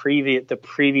hunted the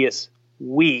previous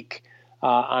week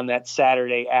on that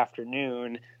Saturday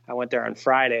afternoon. I went there on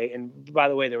Friday, and by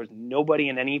the way, there was nobody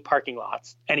in any parking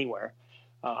lots anywhere.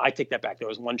 I take that back. There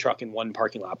was one truck in one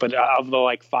parking lot, but of the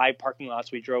like 5 parking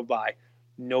lots we drove by,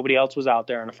 nobody else was out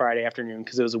there on a Friday afternoon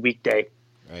because it was a weekday.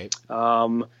 Right.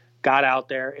 Got out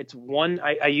there. It's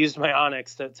I used my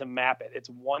onX to map it. It's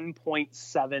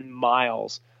 1.7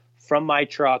 miles from my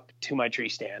truck to my tree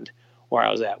stand where I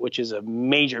was at, which is a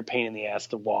major pain in the ass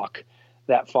to walk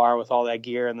that far with all that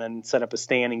gear and then set up a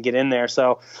stand and get in there.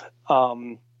 So,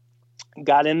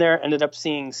 got in there, ended up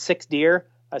seeing 6 deer.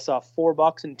 I saw 4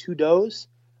 bucks and 2 does.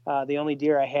 The only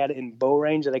deer I had in bow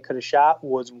range that I could have shot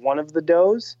was one of the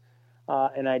does.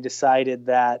 And I decided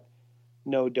that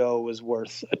no doe was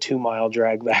worth a 2-mile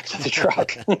drag back to the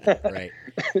truck. Right.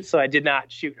 So I did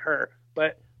not shoot her,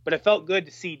 but it felt good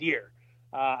to see deer.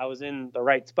 I was in the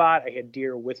right spot. I had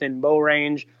deer within bow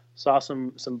range, saw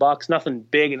some bucks, nothing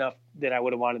big enough that I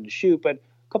would have wanted to shoot, but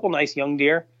a couple nice young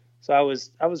deer. So I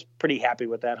was pretty happy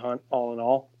with that hunt all in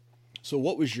all. So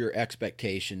what was your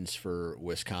expectations for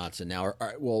Wisconsin? Now,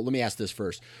 well, let me ask this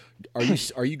first.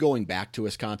 Are you going back to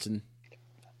Wisconsin?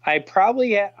 I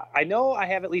know I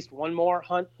have at least one more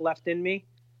hunt left in me.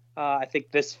 I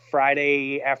think this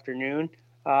Friday afternoon,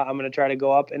 I'm going to try to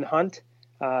go up and hunt.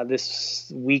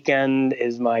 This weekend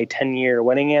is my 10-year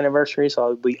wedding anniversary, so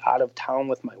I'll be out of town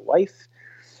with my wife.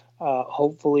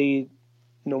 Hopefully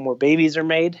no more babies are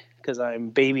made because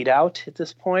I'm babied out at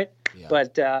this point. Yeah.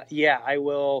 But I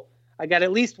will. I got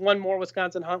at least one more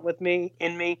Wisconsin hunt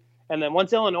in me. And then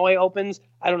once Illinois opens,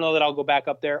 I don't know that I'll go back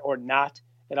up there or not.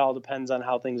 It all depends on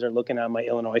how things are looking on my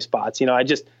Illinois spots. You know,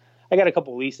 I got a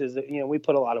couple leases that, we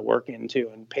put a lot of work into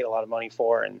and paid a lot of money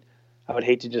for, and I would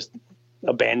hate to just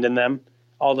abandon them.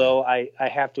 Although I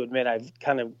have to admit, I've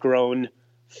kind of grown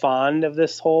fond of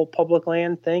this whole public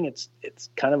land thing. It's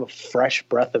kind of a fresh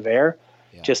breath of air.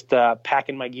 Yeah. Just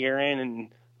packing my gear in and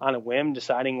on a whim,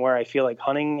 deciding where I feel like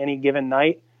hunting any given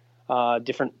night.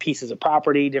 Different pieces of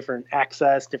property, different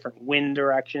access, different wind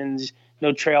directions,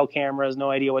 no trail cameras, no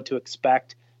idea what to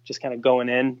expect, just kind of going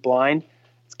in blind.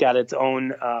 It's got its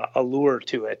own allure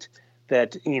to it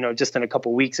that, just in a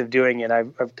couple weeks of doing it,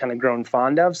 I've kind of grown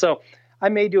fond of. So I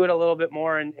may do it a little bit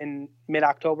more in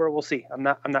mid-October. We'll see. I'm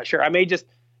not sure. I may just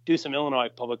do some Illinois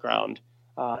public ground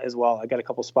as well. I got a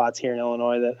couple spots here in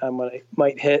Illinois that I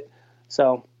might hit.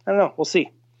 So I don't know. We'll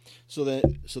see. So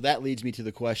that leads me to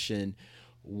the question,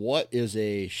 what is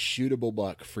a shootable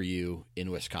buck for you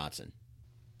in Wisconsin?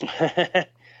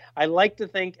 I like to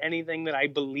think anything that I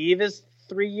believe is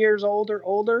 3 years old or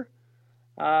older.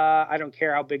 I don't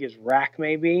care how big his rack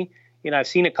may be. I've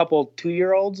seen a couple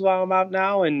 2-year-olds while I'm out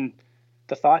now, and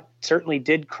the thought certainly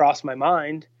did cross my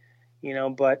mind,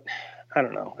 but I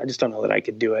don't know. I just don't know that I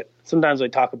could do it. Sometimes I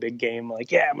talk a big game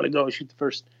like, yeah, I'm going to go shoot the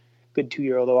first good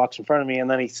 2-year-old that walks in front of me. And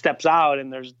then he steps out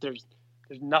and there's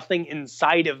nothing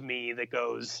inside of me that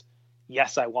goes,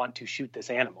 yes, I want to shoot this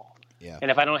animal. Yeah.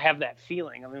 And if I don't have that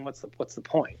feeling, I mean, what's the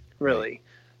point really? Right.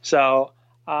 So,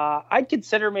 I'd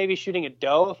consider maybe shooting a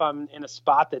doe if I'm in a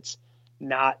spot that's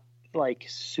not like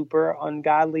super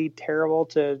ungodly terrible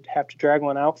to have to drag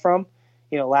one out from.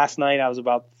 Last night I was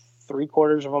about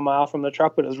 3/4 of a mile from the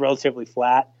truck, but it was relatively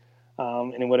flat.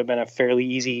 And it would have been a fairly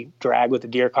easy drag with a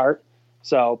deer cart.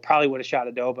 So probably would have shot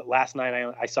a doe, but last night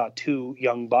I saw 2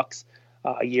 young bucks,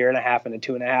 a 1.5 and a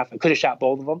 2.5. I could have shot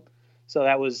both of them. So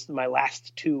that was my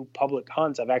last 2 public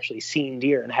hunts. I've actually seen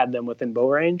deer and had them within bow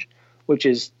range, which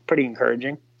is pretty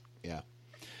encouraging. Yeah.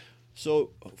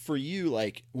 So for you,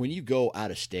 like when you go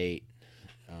out of state,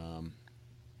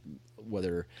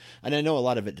 and I know a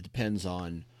lot of it depends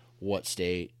on what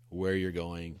state, where you're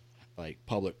going, like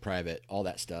public, private, all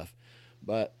that stuff.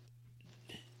 But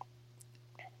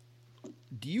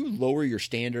do you lower your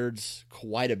standards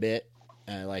quite a bit?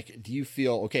 Do you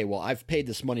feel, okay, well, I've paid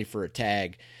this money for a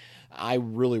tag. I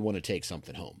really want to take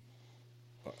something home.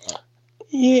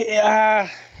 Yeah.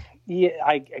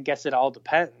 I guess it all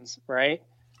depends, right?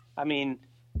 I mean,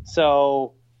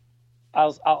 so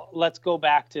let's go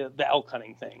back to the elk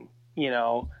hunting thing.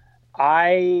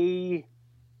 I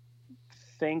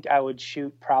think I would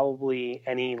shoot probably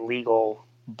any legal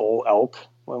bull elk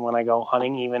when I go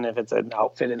hunting, even if it's an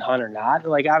outfitted hunt or not.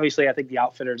 Like, obviously, I think the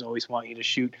outfitters always want you to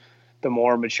shoot the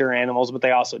more mature animals, but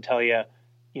they also tell you,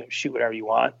 shoot whatever you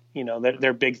want.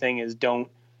 Their big thing is don't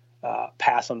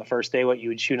pass on the first day what you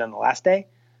would shoot on the last day.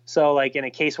 So, like, in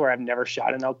a case where I've never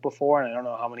shot an elk before and I don't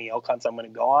know how many elk hunts I'm going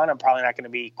to go on, I'm probably not going to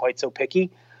be quite so picky.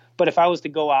 But if I was to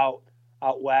go out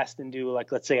west and do,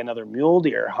 like, let's say another mule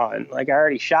deer hunt, like I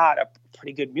already shot a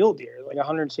pretty good mule deer, like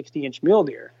 160-inch mule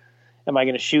deer. Am I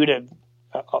going to shoot a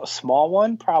small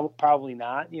one? Probably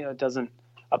not. It doesn't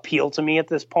appeal to me at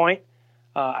this point.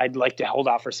 I'd like to hold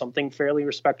out for something fairly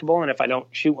respectable. And if I don't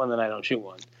shoot one, then I don't shoot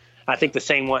one. I think the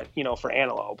same one, for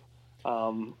antelope.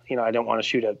 I don't want to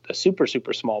shoot a super,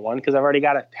 super small one because I've already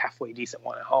got a halfway decent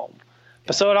one at home.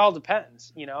 But so it all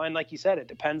depends, and like you said, it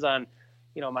depends on,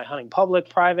 am I hunting public,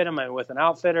 private? Am I with an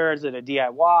outfitter? Is it a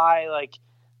DIY? Like,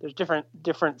 there's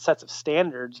different sets of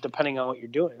standards depending on what you're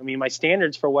doing. I mean, my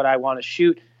standards for what I want to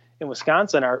shoot in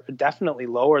Wisconsin are definitely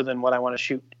lower than what I want to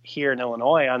shoot here in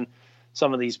Illinois on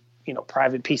some of these,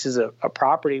 private pieces of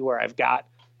property where I've got,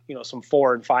 some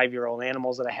 4 and 5-year-old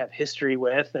animals that I have history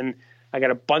with. And I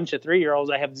got a bunch of 3-year-olds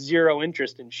I have zero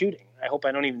interest in shooting. I hope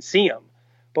I don't even see them.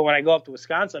 But when I go up to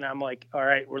Wisconsin, I'm like, all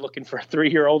right, we're looking for a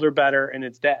 3-year-old or better, and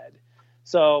it's dead.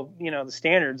 So, the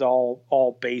standards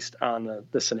all based on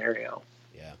the scenario.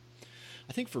 Yeah.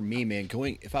 I think for me, man,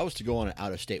 if I was to go on an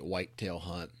out-of-state whitetail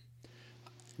hunt,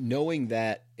 knowing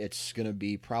that it's going to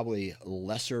be probably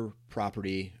lesser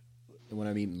property. When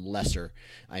I mean lesser,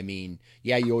 I mean,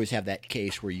 yeah, you always have that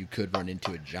case where you could run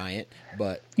into a giant,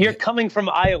 but you're coming from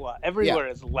Iowa. Everywhere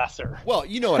is lesser. Well,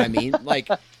 you know what I mean? Like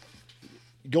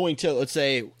going to, let's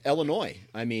say, Illinois.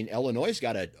 I mean, Illinois's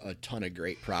got a ton of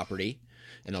great property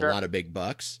and a lot of big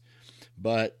bucks,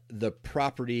 but the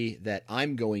property that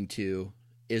I'm going to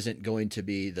isn't going to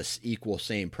be the equal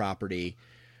same property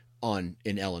in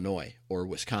Illinois or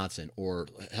Wisconsin or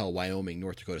hell, Wyoming,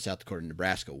 North Dakota, South Dakota,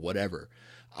 Nebraska, whatever.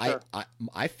 Sure.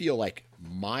 I feel like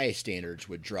my standards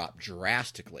would drop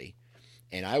drastically,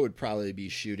 and I would probably be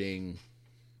shooting.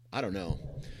 I don't know.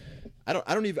 I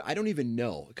don't even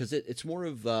know because it's more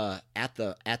of at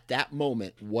that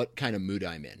moment what kind of mood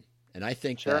I'm in, and I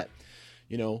think that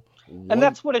And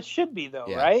that's what it should be, though,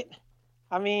 Yeah. right?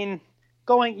 I mean,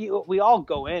 we all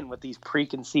go in with these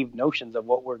preconceived notions of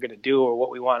what we're going to do or what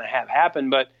we want to have happen.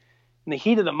 But in the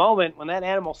heat of the moment, when that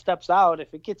animal steps out,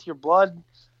 if it gets your blood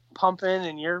pumping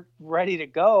and you're ready to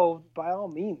go, by all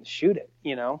means, shoot it,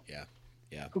 Yeah.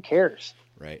 Yeah. Who cares?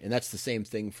 Right. And that's the same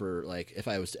thing for, like, if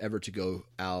I was ever to go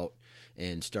out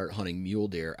and start hunting mule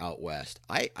deer out west,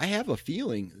 I have a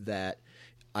feeling that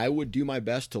I would do my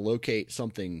best to locate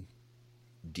something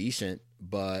decent.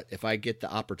 But if I get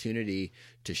the opportunity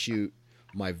to shoot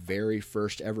my very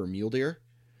first ever mule deer,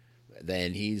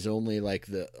 then he's only like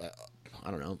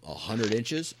 100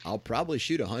 inches. I'll probably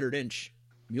shoot 100-inch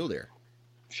mule deer.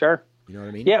 Sure. You know what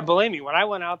I mean? Yeah, believe me, when I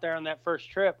went out there on that first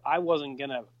trip, I wasn't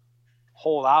going to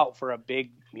hold out for a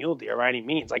big mule deer by any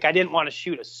means. Like, I didn't want to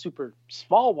shoot a super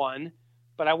small one,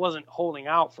 but I wasn't holding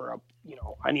out for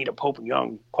I need a Pope and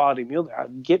Young quality mule deer.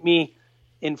 Get me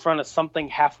in front of something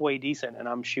halfway decent and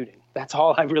I'm shooting. That's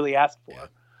all I really asked for. Yeah.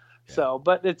 So,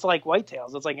 but it's like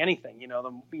whitetails. It's like anything,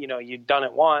 you've done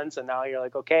it once and now you're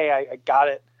like, okay, I got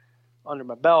it under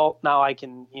my belt. Now I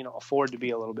can, afford to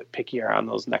be a little bit pickier on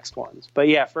those next ones. But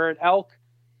yeah, for an elk,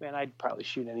 man, I'd probably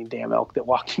shoot any damn elk that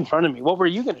walked in front of me. What were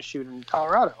you going to shoot in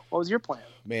Colorado? What was your plan?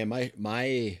 Man,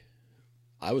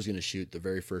 I was going to shoot the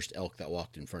very first elk that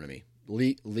walked in front of me.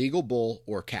 Legal bull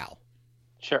or cow.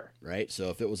 Sure. Right. So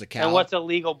if it was a cow. And what's a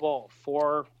legal bull?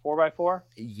 4x4?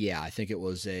 Yeah, I think it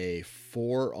was a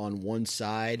 4 on one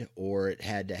side, or it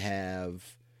had to have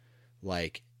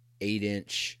like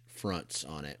 8-inch fronts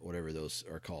on it, whatever those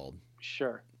are called.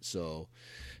 Sure. So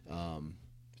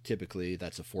typically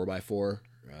that's a 4x4.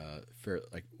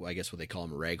 I guess what they call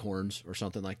them, raghorns or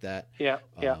something like that. Yeah.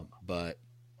 Yeah. But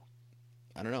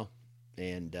I don't know.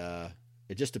 And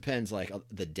it just depends, like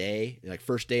the day, like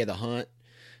first day of the hunt.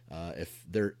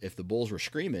 If the bulls were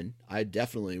screaming, I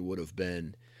definitely would have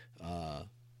been,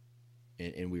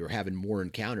 and we were having more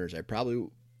encounters.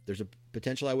 There's a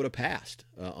potential I would have passed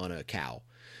on a cow,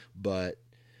 but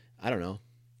I don't know.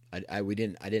 I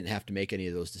didn't have to make any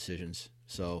of those decisions.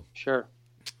 So sure.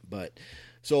 But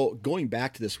so going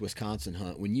back to this Wisconsin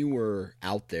hunt, when you were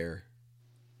out there,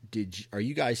 are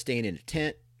you guys staying in a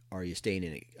tent? Are you staying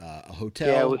in a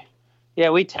hotel?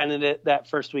 We tented it that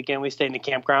first weekend. We stayed in the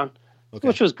campground. Okay.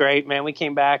 Which was great, man. We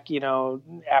came back,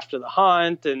 after the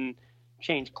hunt and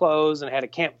changed clothes and had a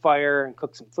campfire and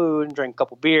cooked some food and drank a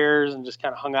couple beers and just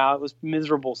kind of hung out. It was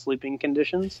miserable sleeping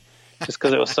conditions just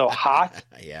because it was so hot.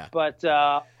 Yeah. But,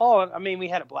 we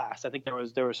had a blast. I think there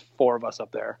was 4 of us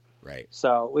up there. Right.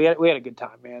 So we had a good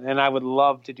time, man. And I would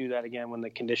love to do that again when the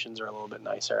conditions are a little bit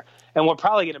nicer. And we're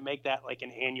probably going to make that like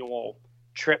an annual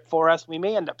trip for us. We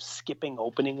may end up skipping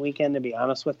opening weekend, to be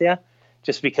honest with you,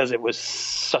 just because it was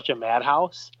such a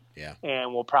madhouse. Yeah.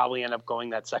 And we'll probably end up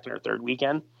going that second or third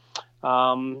weekend,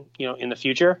 in the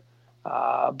future.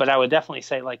 But I would definitely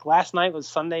say, like, last night was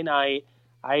Sunday night.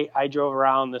 I drove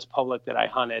around this public that I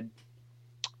hunted,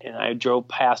 and I drove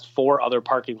past 4 other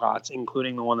parking lots,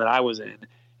 including the one that I was in.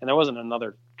 And there wasn't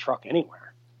another truck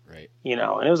anywhere. Right. And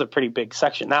it was a pretty big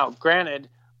section. Now, granted,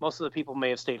 most of the people may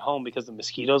have stayed home because the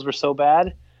mosquitoes were so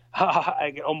bad.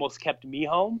 It almost kept me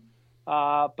home.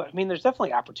 But there's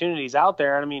definitely opportunities out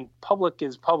there. And public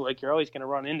is public. You're always going to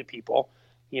run into people.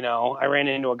 I ran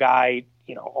into a guy,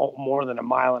 more than 1.5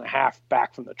 miles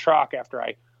back from the truck after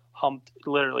I humped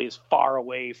literally as far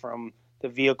away from the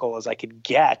vehicle as I could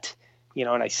get,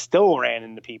 and I still ran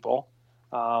into people.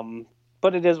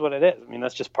 But it is what it is.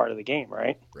 That's just part of the game,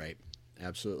 right? Right.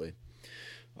 Absolutely.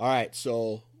 All right.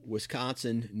 So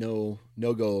Wisconsin, no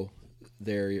go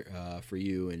there for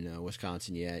you in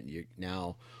Wisconsin yet. You're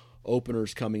now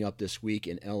openers coming up this week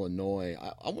in Illinois.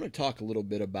 I want to talk a little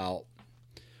bit about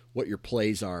what your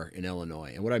plays are in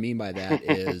Illinois. And what I mean by that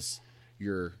is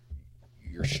your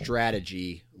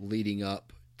strategy leading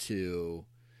up to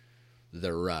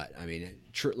the rut.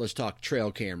 Let's talk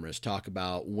trail cameras, talk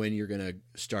about when you're going to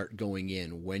start going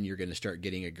in, when you're going to start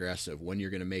getting aggressive, when you're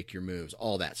going to make your moves,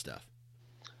 all that stuff.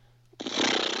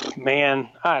 Man,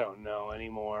 I don't know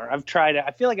anymore.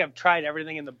 I feel like I've tried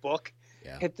everything in the book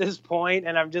at this point,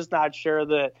 and I'm just not sure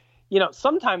that,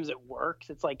 sometimes it works.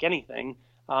 It's like anything.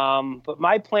 But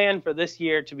my plan for this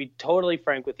year, to be totally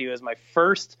frank with you, is my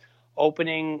first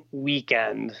opening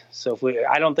weekend. So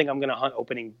I don't think I'm going to hunt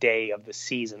opening day of the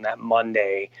season, that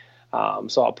Monday.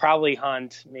 So I'll probably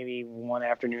hunt maybe one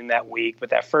afternoon that week,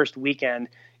 but that first weekend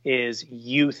is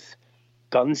youth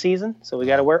gun season. So we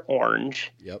got to wear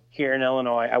orange here in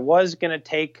Illinois. I was going to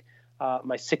take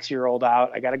my 6-year-old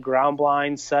out. I got a ground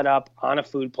blind set up on a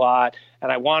food plot,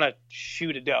 and I want to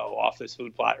shoot a doe off this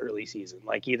food plot early season,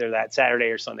 like either that Saturday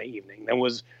or Sunday evening. That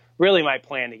was really my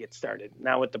plan to get started.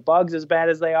 Now with the bugs as bad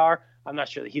as they are, I'm not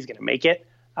sure that he's going to make it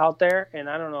out there. And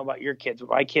I don't know about your kids, but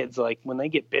my kids, like when they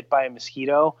get bit by a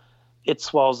mosquito, it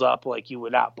swells up like you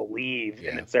would not believe.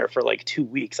 And it's there for like 2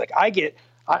 weeks. Like I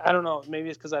don't know, maybe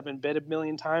it's because I've been bit a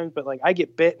million times, but like I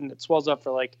get bit and it swells up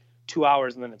for like 2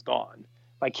 hours and then it's gone.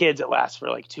 My kids, it lasts for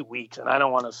like 2 weeks, and I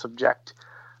don't want to subject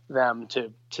them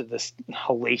to this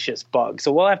hellacious bug.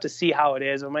 So we'll have to see how it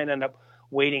is. I might end up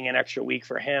waiting an extra week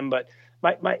for him, but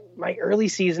my early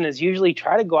season is usually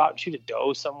try to go out and shoot a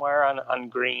doe somewhere on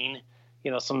green,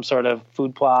 some sort of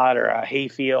food plot or a hay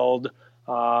field,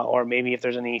 or maybe if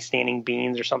there's any standing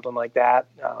beans or something like that.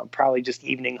 Probably just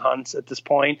evening hunts at this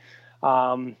point.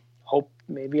 Hope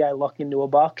maybe I luck into a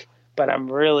buck, but I've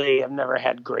never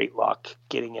had great luck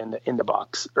getting into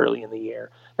bucks early in the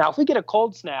year. Now, if we get a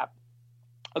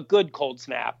good cold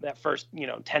snap, that first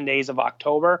 10 days of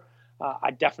October,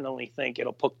 I definitely think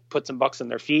it'll put some bucks in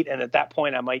their feet. And at that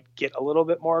point, I might get a little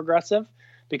bit more aggressive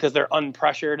because they're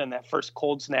unpressured. And that first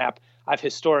cold snap, I've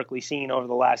historically seen over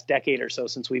the last decade or so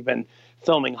since we've been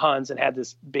filming hunts and had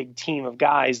this big team of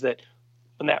guys that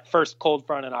when that first cold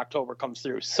front in October comes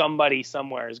through, somebody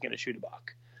somewhere is going to shoot a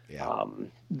buck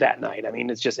that night. I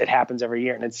mean, it happens every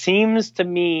year. And it seems to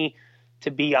me to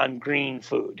be on green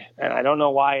food. And I don't know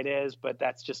why it is, but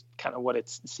that's just kind of what it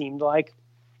seemed like.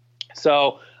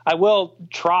 So I will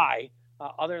try.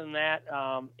 Other than that,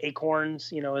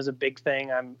 acorns, is a big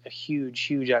thing. I'm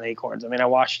huge on acorns. I mean, I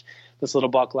watched this little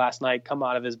buck last night come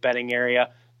out of his bedding area,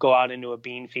 go out into a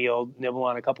bean field, nibble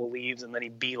on a couple of leaves, and then he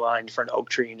beelined for an oak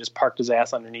tree and just parked his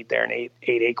ass underneath there and ate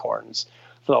acorns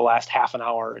for the last half an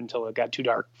hour until it got too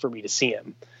dark for me to see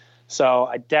him. So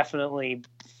I definitely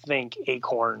think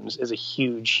acorns is a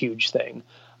huge thing.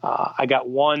 I got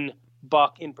one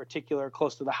buck in particular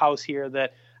close to the house here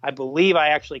that I believe I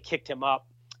actually kicked him up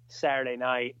Saturday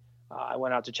night. I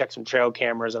went out to check some trail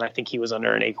cameras, and I think he was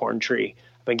under an acorn tree.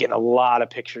 I've been getting a lot of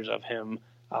pictures of him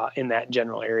in that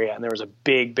general area, and there was a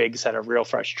big set of real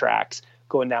fresh tracks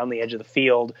going down the edge of the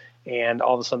field, and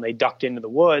all of a sudden they ducked into the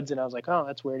woods, and I was like, oh,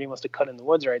 that's weird. He must have cut in the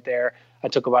woods right there. I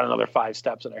took about another 5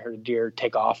 steps, and I heard a deer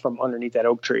take off from underneath that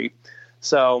oak tree.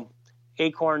 So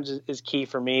acorns is key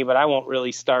for me, but I won't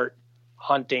really start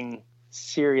hunting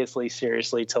seriously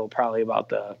till probably about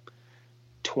the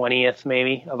 20th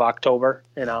maybe of October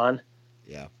and on.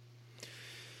 Yeah.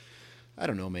 I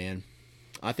don't know, man.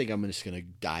 I think I'm just going to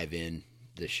dive in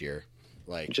this year.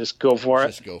 Like just go for it.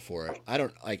 Just go for it. I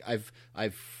don't like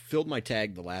I've filled my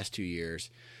tag the last 2 years.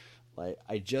 Like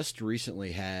I just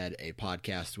recently had a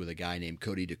podcast with a guy named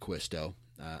Cody DeQuisto.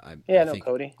 I know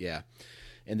Cody. Yeah.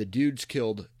 And the dude's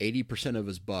killed 80% of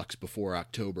his bucks before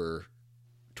October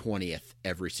 20th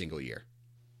every single year.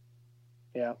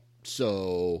 Yeah.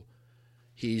 So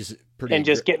he's pretty and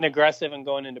just getting aggressive and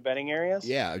going into bedding areas.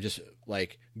 Yeah, just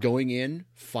like going in,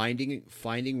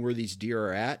 finding where these deer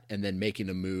are at, and then making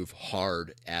a move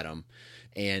hard at them.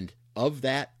 And of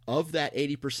that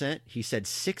 80%, he said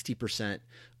 60%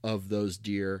 of those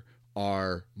deer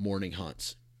are morning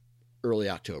hunts, early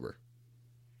October.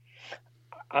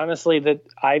 Honestly, that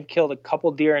I've killed a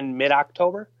couple deer in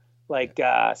mid-October, like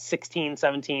 16th,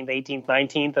 17th, 18th,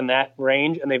 19th, in that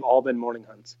range, and they've all been morning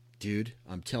hunts. Dude,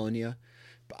 I'm telling you,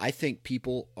 I think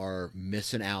people are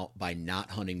missing out by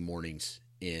not hunting mornings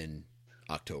in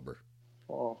October.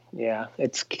 Well, yeah,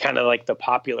 it's kind of like the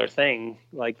popular thing,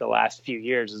 like the last few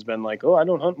years has been like, oh, I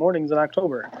don't hunt mornings in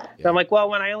October. Yeah. And I'm like, well,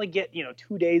 when I only get,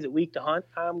 2 days a week to hunt,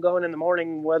 I'm going in the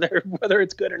morning, whether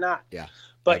it's good or not. Yeah.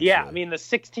 But absolutely. Yeah, I mean, the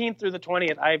 16th through the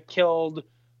 20th, I've killed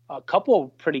a couple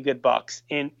pretty good bucks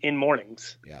in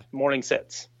mornings. Yeah. Morning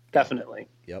sits, definitely.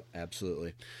 Yep,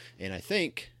 absolutely. And I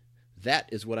think that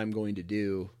is what I'm going to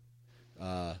do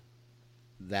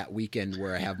that weekend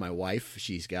where I have my wife.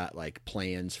 She's got like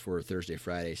plans for Thursday,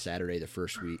 Friday, Saturday, the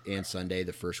first week, and Sunday,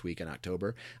 the first week in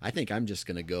October. I think I'm just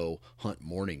going to go hunt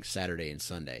mornings, Saturday and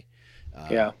Sunday.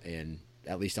 And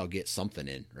at least I'll get something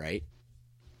in, right?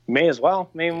 May as well.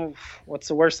 I mean, what's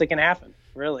the worst that can happen,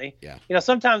 really? Yeah.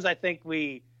 Sometimes I think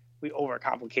we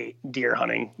overcomplicate deer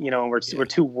hunting, and we're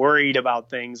too worried about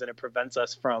things, and it prevents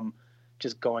us from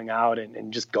just going out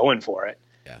and just going for it.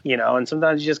 Yeah. And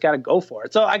sometimes you just got to go for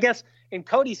it. So I guess in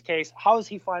Cody's case, how is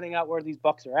he finding out where these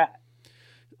bucks are at?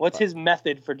 What's his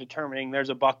method for determining there's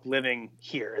a buck living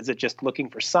here? Is it just looking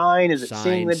for sign? Is it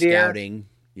seeing the deer? Scouting,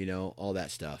 all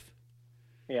that stuff.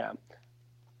 Yeah.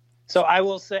 So I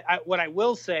will say, what I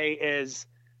will say is,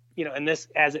 and this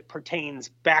as it pertains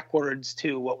backwards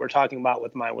to what we're talking about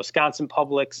with my Wisconsin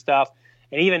public stuff,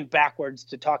 and even backwards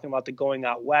to talking about the going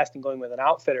out west and going with an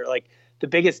outfitter, like the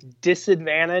biggest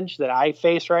disadvantage that I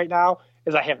face right now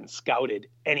is I haven't scouted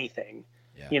anything.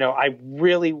 Yeah. I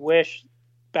really wish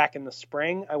back in the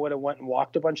spring, I would have went and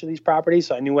walked a bunch of these properties,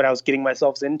 so I knew what I was getting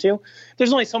myself into.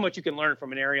 There's only so much you can learn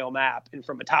from an aerial map and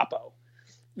from a topo.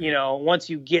 Once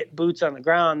you get boots on the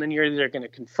ground, then you're either going to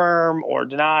confirm or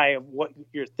deny of what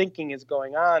you're thinking is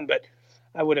going on. But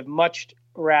I would have much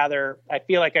rather, I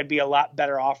feel like I'd be a lot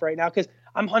better off right now because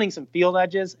I'm hunting some field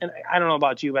edges, and I don't know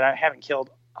about you, but I haven't killed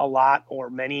a lot or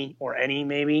many or any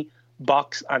maybe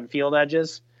bucks on field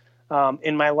edges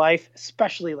in my life,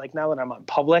 especially like now that I'm on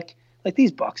public. Like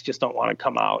these bucks just don't want to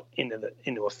come out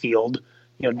into a field,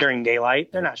 during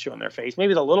daylight. They're not showing their face.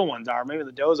 Maybe the little ones are, maybe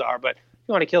the does are, but if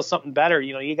you want to kill something better,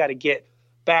 you got to get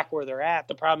back where they're at.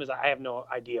 The problem is I have no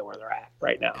idea where they're at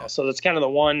right now. So that's kind of the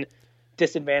one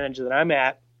disadvantage that I'm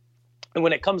at. And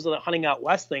when it comes to the hunting out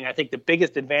west thing, I think the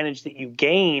biggest advantage that you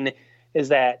gain is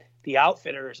that the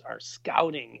outfitters are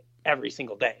scouting every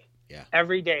single day. Yeah.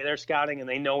 Every day they're scouting and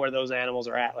they know where those animals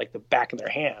are at, like the back of their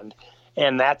hand.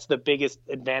 And that's the biggest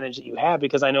advantage that you have,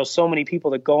 because I know so many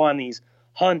people that go on these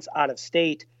hunts out of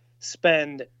state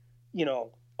spend,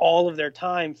 all of their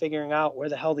time figuring out where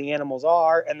the hell the animals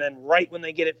are. And then right when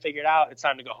they get it figured out, it's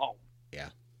time to go home. Yeah.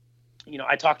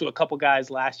 I talked to a couple guys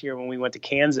last year when we went to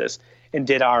Kansas and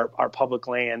did our public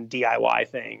land DIY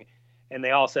thing. And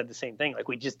they all said the same thing. Like,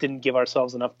 we just didn't give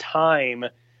ourselves enough time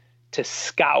to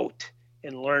scout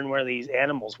and learn where these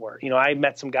animals were. I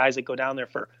met some guys that go down there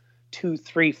for 2,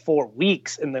 3, 4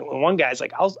 weeks. And then one guy's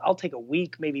like, I'll take a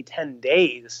week, maybe 10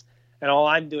 days. And all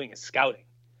I'm doing is scouting.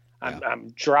 I'm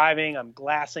driving, I'm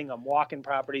glassing, I'm walking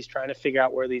properties, trying to figure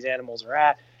out where these animals are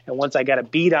at. And once I got a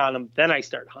beat on them, then I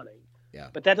start hunting. Yeah.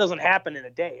 But that doesn't happen in a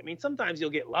day. I mean, sometimes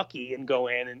you'll get lucky and go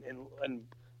in and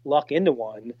luck into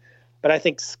one. But I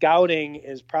think scouting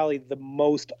is probably the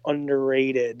most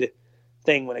underrated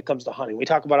thing when it comes to hunting. We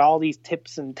talk about all these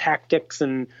tips and tactics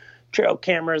and trail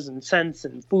cameras and scents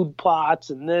and food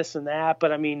plots and this and that.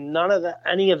 But I mean,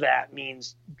 any of that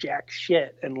means jack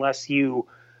shit unless you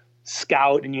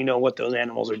scout and you know what those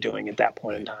animals are doing at that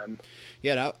point in time.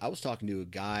 Yeah, I was talking to a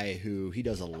guy who he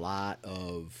does a lot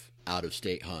of out of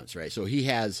state hunts, right? So he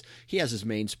has his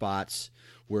main spots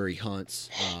where he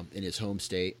hunts in his home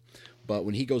state, but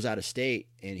when he goes out of state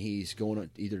and he's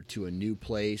going either to a new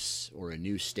place or a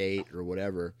new state or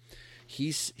whatever,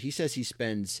 he says he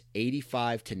spends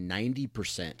 85 to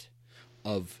 90%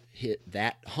 of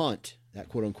that hunt, that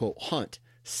quote unquote hunt,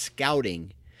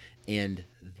 scouting, and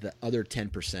the other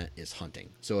 10% is hunting.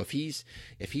 So if he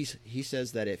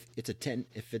says that if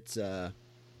it's a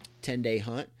 10-day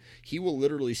hunt, he will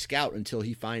literally scout until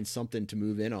he finds something to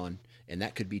move in on, and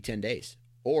that could be 10 days.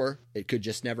 Or it could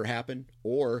just never happen,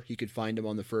 or he could find them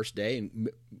on the first day and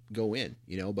go in,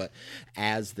 but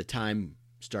as the time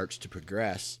starts to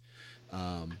progress,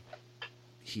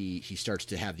 he starts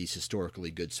to have these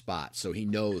historically good spots, so he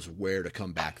knows where to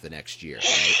come back the next year. Right?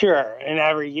 Sure. And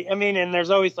and there's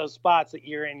always those spots that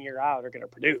year in, year out are going to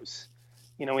produce.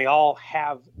 We all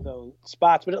have those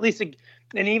spots, but at least,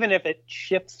 and even if it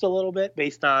shifts a little bit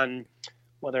based on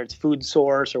whether it's food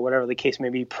source or whatever the case may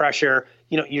be, pressure,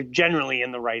 you're generally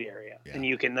in the right area, and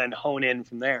you can then hone in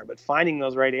from there. But finding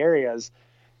those right areas,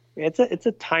 it's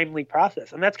a timely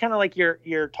process. And that's kind of like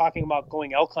you're talking about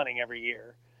going elk hunting every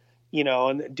year,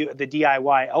 and do the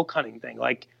DIY elk hunting thing.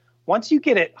 Like, once you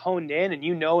get it honed in and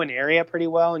an area pretty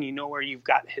well, and where you've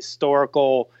got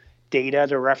historical data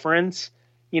to reference,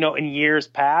 in years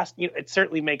past, it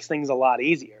certainly makes things a lot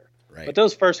easier. Right. But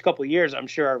those first couple of years, I'm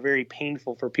sure, are very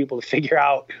painful for people to figure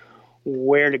out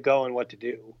where to go and what to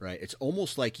do. Right. It's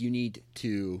almost like you need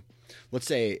to, let's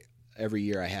say every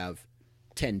year I have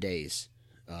 10 days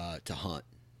to hunt,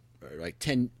 like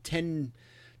 10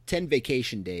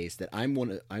 vacation days that I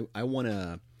want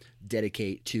to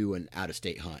dedicate to an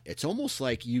out-of-state hunt. It's almost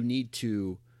like you need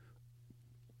to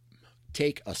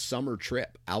take a summer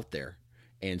trip out there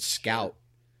and scout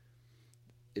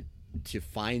to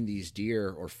find these deer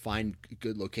or find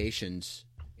good locations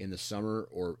in the summer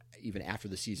or even after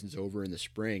the season's over in the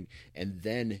spring, and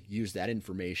then use that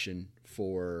information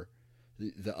for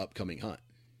the upcoming hunt.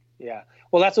 Yeah.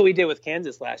 Well, that's what we did with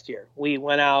Kansas last year. We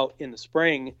went out in the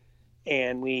spring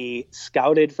and we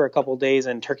scouted for a couple of days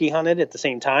and turkey hunted at the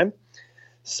same time.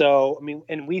 So,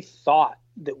 and we thought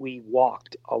that we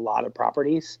walked a lot of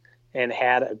properties and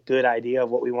had a good idea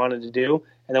of what we wanted to do.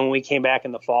 And then when we came back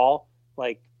in the fall,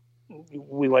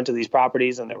 we went to these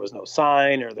properties and there was no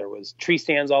sign, or there was tree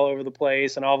stands all over the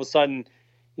place. And all of a sudden,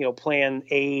 plan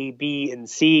A, B, and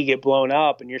C get blown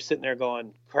up, and you're sitting there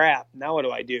going, crap, now what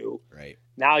do I do? Right.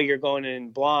 Now you're going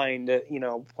in blind,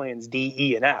 plans D,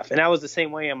 E, and F. And I was the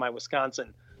same way in my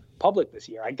Wisconsin public this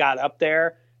year. I got up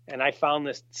there and I found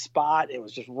this spot. It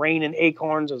was just raining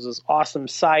acorns. It was this awesome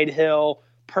side hill,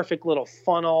 perfect little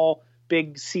funnel,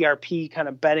 big CRP kind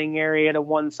of bedding area to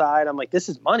one side. I'm like, this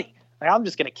is money. Like, I'm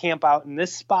just going to camp out in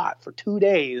this spot for 2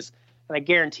 days, and I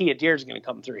guarantee a deer's going to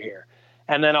come through here.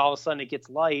 And then all of a sudden it gets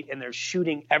light, and they're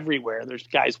shooting everywhere. There's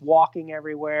guys walking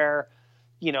everywhere,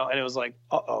 and it was like,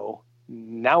 uh-oh,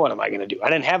 now what am I going to do? I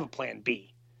didn't have a plan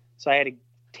B. So I had to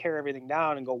tear everything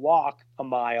down and go walk a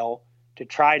mile to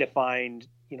try to find,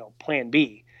 plan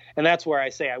B. And that's where I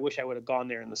say I wish I would have gone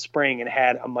there in the spring and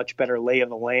had a much better lay of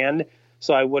the land.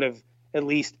 So I would have at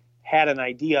least had an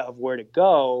idea of where to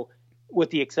go, with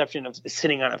the exception of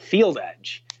sitting on a field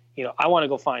edge. I want to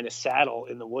go find a saddle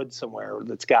in the woods somewhere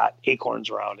that's got acorns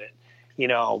around it,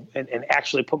 and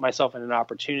actually put myself in an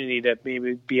opportunity to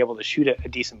maybe be able to shoot a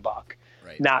decent buck.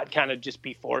 Right. Not kind of just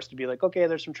be forced to be like, okay,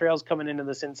 there's some trails coming into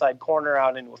this inside corner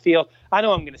out into a field. I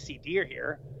know I'm going to see deer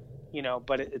here,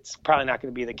 but it's probably not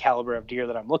going to be the caliber of deer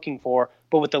that I'm looking for.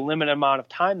 But with the limited amount of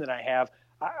time that I have,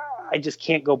 I just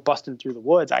can't go busting through the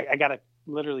woods. I got to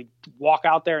literally walk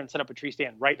out there and set up a tree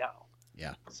stand right now.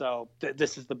 Yeah. So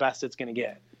this is the best it's going to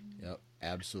get. Yep,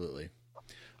 absolutely.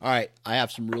 All right, I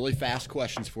have some really fast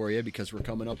questions for you because we're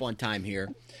coming up on time here.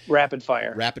 Rapid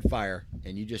fire.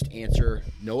 And you just answer,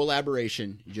 no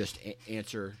elaboration, you just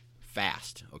answer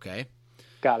fast, okay?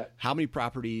 Got it. How many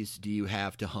properties do you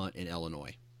have to hunt in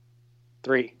Illinois?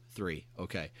 3. 3,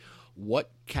 okay.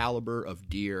 What caliber of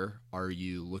deer are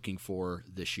you looking for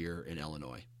this year in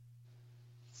Illinois?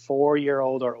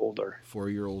 4-year-old or older.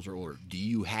 4-year-olds or older. Do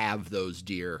you have those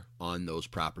deer on those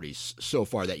properties so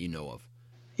far that you know of?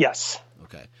 Yes.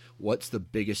 Okay. What's the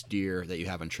biggest deer that you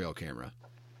have on trail camera?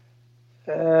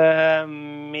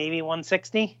 Maybe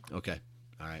 160. Okay.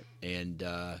 All right. And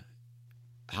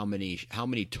how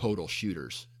many total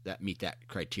shooters that meet that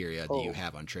criteria do you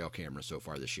have on trail camera so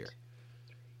far this year?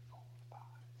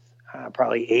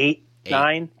 Probably 8,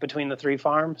 9 between the 3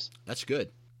 farms. That's good.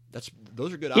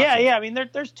 Those are good options. Yeah. I mean,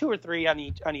 there's 2 or 3 on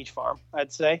each farm,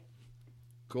 I'd say.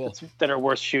 Cool. That are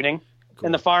worth shooting. Cool.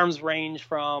 And the farms range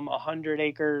from 100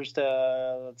 acres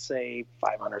to, let's say,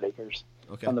 500 acres.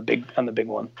 Okay. On the big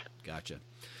one. Gotcha.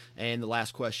 And the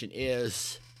last question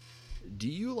is, do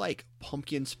you like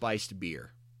pumpkin spiced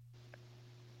beer?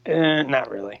 Not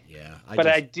really. Yeah.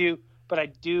 I do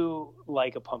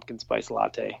like a pumpkin spice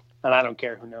latte, and I don't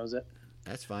care who knows it.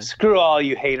 That's fine. Screw all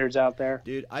you haters out there.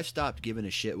 Dude, I stopped giving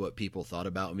a shit what people thought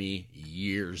about me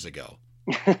years ago.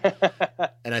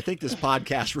 And I think this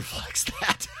podcast reflects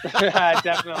that. I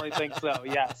definitely think so,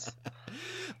 yes.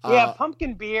 Yeah,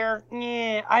 pumpkin beer,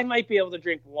 I might be able to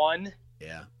drink one.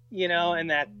 Yeah. And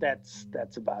that's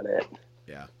about it.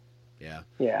 Yeah. Yeah.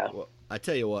 Yeah. Well, I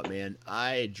tell you what, man,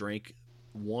 I drank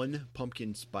one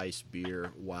pumpkin spice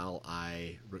beer while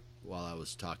I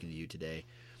was talking to you today,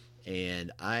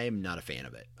 and I'm not a fan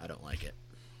of it. I don't like it.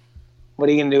 What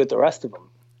are you gonna do with the rest of them?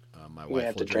 My you wife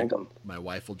have will to drink them. My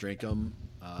wife will drink them,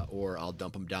 or I'll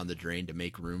dump them down the drain to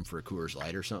make room for a Coors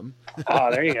Light or something.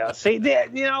 Oh, there you go. See,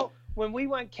 when we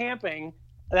went camping,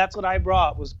 that's what I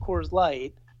brought was Coors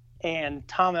Light, and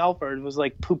Tom Alford was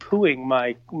like poo-pooing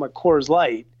my Coors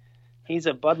Light. He's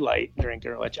a Bud Light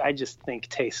drinker, which I just think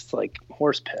tastes like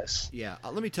horse piss. Yeah,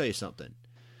 let me tell you something.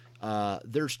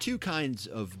 There's 2 kinds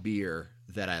of beer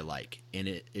that I like, and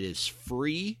it is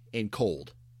free and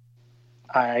cold.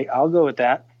 I'll go with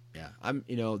that. Yeah,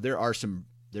 there are some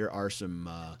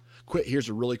quick. Here's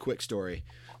a really quick story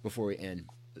before we end.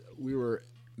 We were,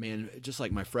 just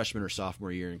like my freshman or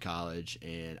sophomore year in college,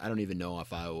 and I don't even know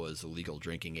if I was legal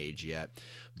drinking age yet.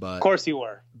 But of course you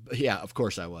were. Yeah, of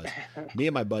course I was. Me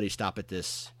and my buddy stop at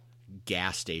this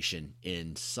gas station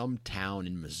in some town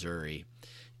in Missouri,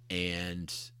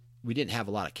 and we didn't have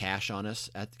a lot of cash on us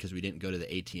because we didn't go to the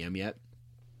ATM yet,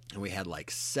 and we had like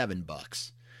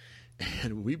 $7,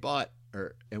 and we bought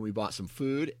some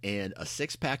food and a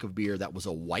 6-pack of beer that was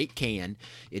a white can.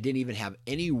 It didn't even have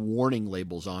any warning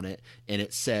labels on it, and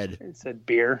it said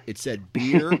beer. It said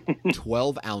beer,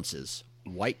 12 ounces,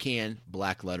 white can,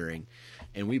 black lettering,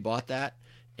 and we bought that,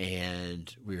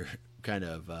 and we were kind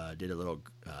of did a little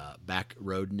back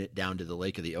roading it down to the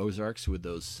Lake of the Ozarks with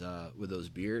those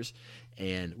beers,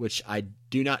 and which I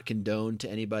do not condone to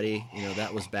anybody.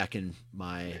 That was back in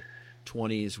my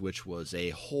 20s, which was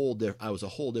I was a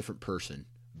whole different person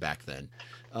back then.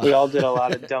 We all did a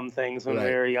lot of dumb things when we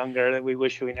were younger that we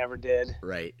wish we never did.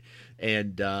 Right.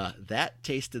 And that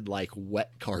tasted like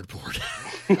wet cardboard.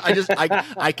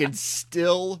 I can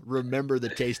still remember the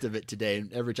taste of it today.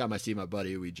 And every time I see my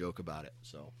buddy, we joke about it.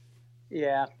 So.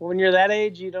 Yeah. When you're that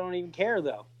age, you don't even care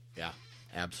though. Yeah,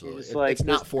 absolutely. It's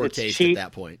not foretaste at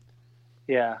that point.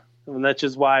 Yeah. And that's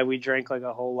just why we drank like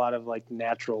a whole lot of like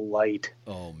natural light,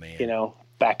 Oh man.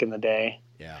 back in the day.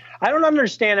 Yeah. I don't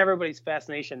understand everybody's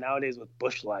fascination nowadays with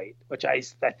Busch Light, which I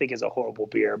think is a horrible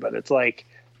beer, but it's like,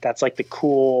 that's like the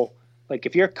cool, like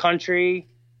if you're country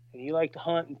and you like to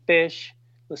hunt and fish,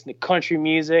 listen to country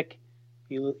music,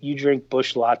 you drink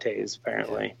Busch lattes,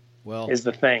 apparently, Well, is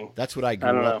the thing. that's what I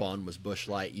don't grew up know. on was Busch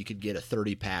Light. You could get a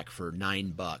 30-pack for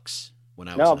 $9 when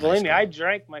I was No, in high believe me, school. I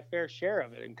drank my fair share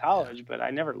of it in college, but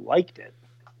I never liked it.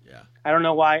 Yeah. I don't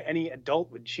know why any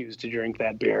adult would choose to drink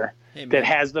that beer Hey, man, that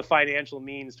has the financial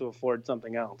means to afford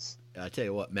something else. I tell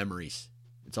you what, memories.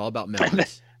 It's all about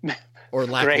memories. Or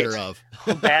lack Great. thereof.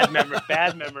 bad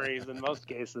memories in most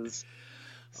cases.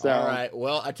 So, All right.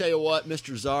 Well, I tell you what,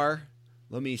 Mr. Czar,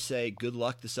 let me say good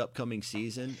luck this upcoming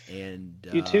season. And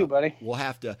You too, buddy. We'll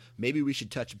have to, maybe we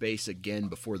should touch base again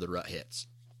before the rut hits.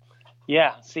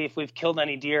 Yeah, see if we've killed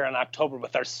any deer in October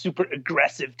with our super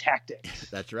aggressive tactics.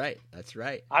 That's right. That's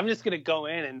right. I'm just going to go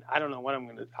in and I don't know what I'm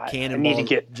going to – I Cannonball, need to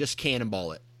get just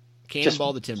cannonball it.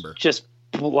 Cannonball the timber. just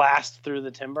blast through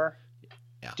the timber.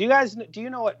 Yeah. Do you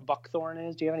know what buckthorn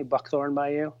is? Do you have any buckthorn by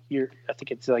you? I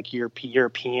think it's like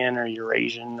European or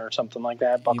Eurasian or something like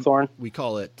that, buckthorn. We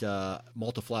call it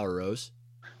multiflower rose.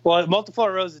 Well,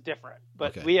 multiflora rose is different,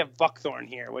 but Okay. we have buckthorn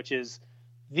here, which is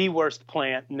the worst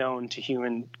plant known to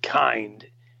humankind.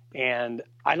 And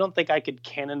I don't think I could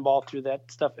cannonball through that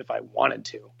stuff if I wanted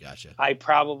to. Gotcha. I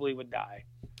probably would die.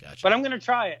 Gotcha. But I'm going to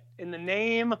try it in the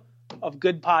name of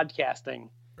good podcasting.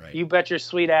 Right. You bet your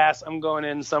sweet ass I'm going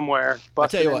in somewhere, I'll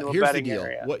tell busting you into what, a here's the betting deal.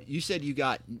 area. What you said you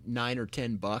got $9 or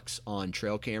 $10 on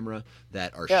trail camera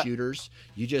that are Yeah. shooters.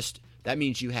 That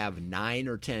means you have 9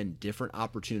 or 10 different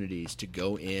opportunities to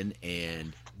go in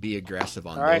and be aggressive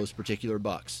on All right. those particular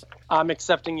bucks. I'm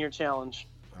accepting your challenge.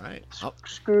 All right.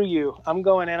 Screw you. I'm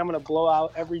going in. I'm going to blow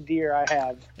out every deer I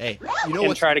have Hey, you know and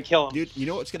what? try to kill them. Dude, you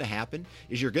know what's going to happen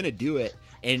is you're going to do it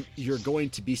and you're going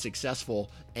to be successful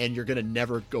and you're going to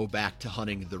never go back to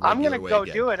hunting the regular I'm going to way go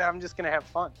again. do it. I'm just going to have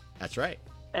fun. That's right.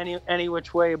 Any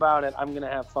which way about it, I'm going to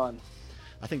have fun.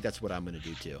 I think that's what I'm going to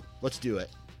do too. Let's do it.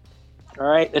 All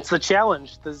right. It's the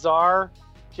challenge. The Czar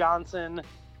Johnson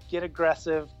get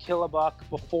aggressive, kill a buck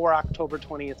before October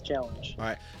 20th challenge. All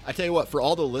right. I tell you what, for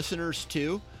all the listeners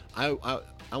too, I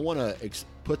want to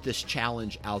put this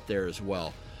challenge out there as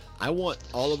well. I want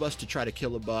all of us to try to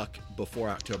kill a buck before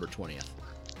October 20th.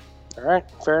 All right.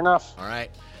 Fair enough. All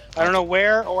right. I don't know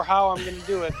where or how I'm going to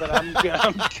do it, but I'm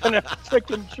going to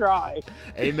freaking try.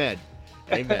 Amen.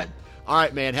 Amen. All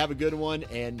right, man. Have a good one,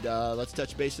 and let's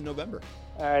touch base in November.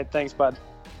 All right. Thanks, bud.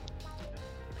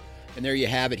 And there you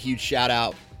have it. Huge shout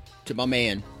out to my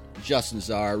man, Justin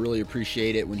Czar. I really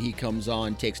appreciate it when he comes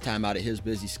on, takes time out of his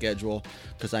busy schedule,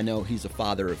 because I know he's a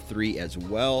father of 3 as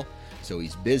well. So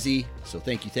he's busy. So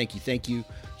thank you.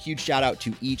 Huge shout out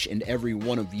to each and every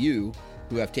one of you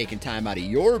who have taken time out of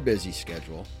your busy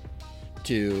schedule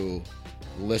to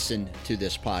listen to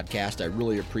this podcast. I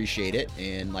really appreciate it.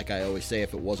 And like I always say,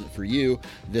 if it wasn't for you,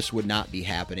 this would not be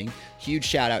happening. Huge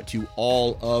shout out to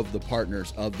all of the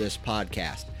partners of this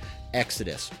podcast.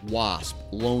 Exodus, Wasp,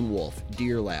 Lone Wolf,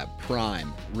 Deer Lab,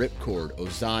 Prime, Ripcord,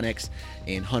 Ozonics,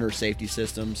 and Hunter Safety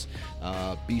Systems.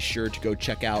 Be sure to go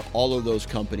check out all of those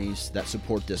companies that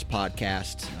support this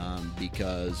podcast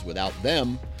because without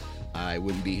them, I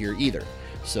wouldn't be here either.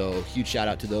 So huge shout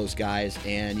out to those guys.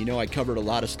 And I covered a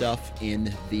lot of stuff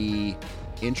in the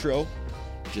intro.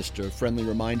 Just a friendly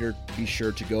reminder, be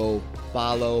sure to go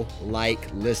follow, like,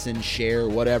 listen, share,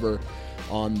 whatever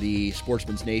on the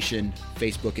Sportsman's Nation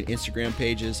Facebook and Instagram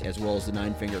pages, as well as the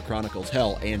Nine Finger Chronicles,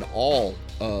 and all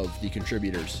of the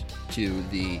contributors to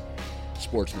the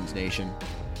Sportsman's Nation.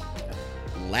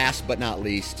 Last but not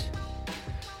least,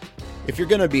 if you're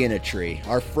going to be in a tree,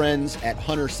 our friends at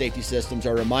Hunter Safety Systems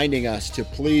are reminding us to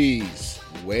please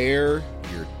wear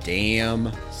your damn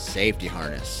safety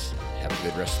harness. Have a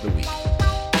good rest of the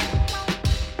week.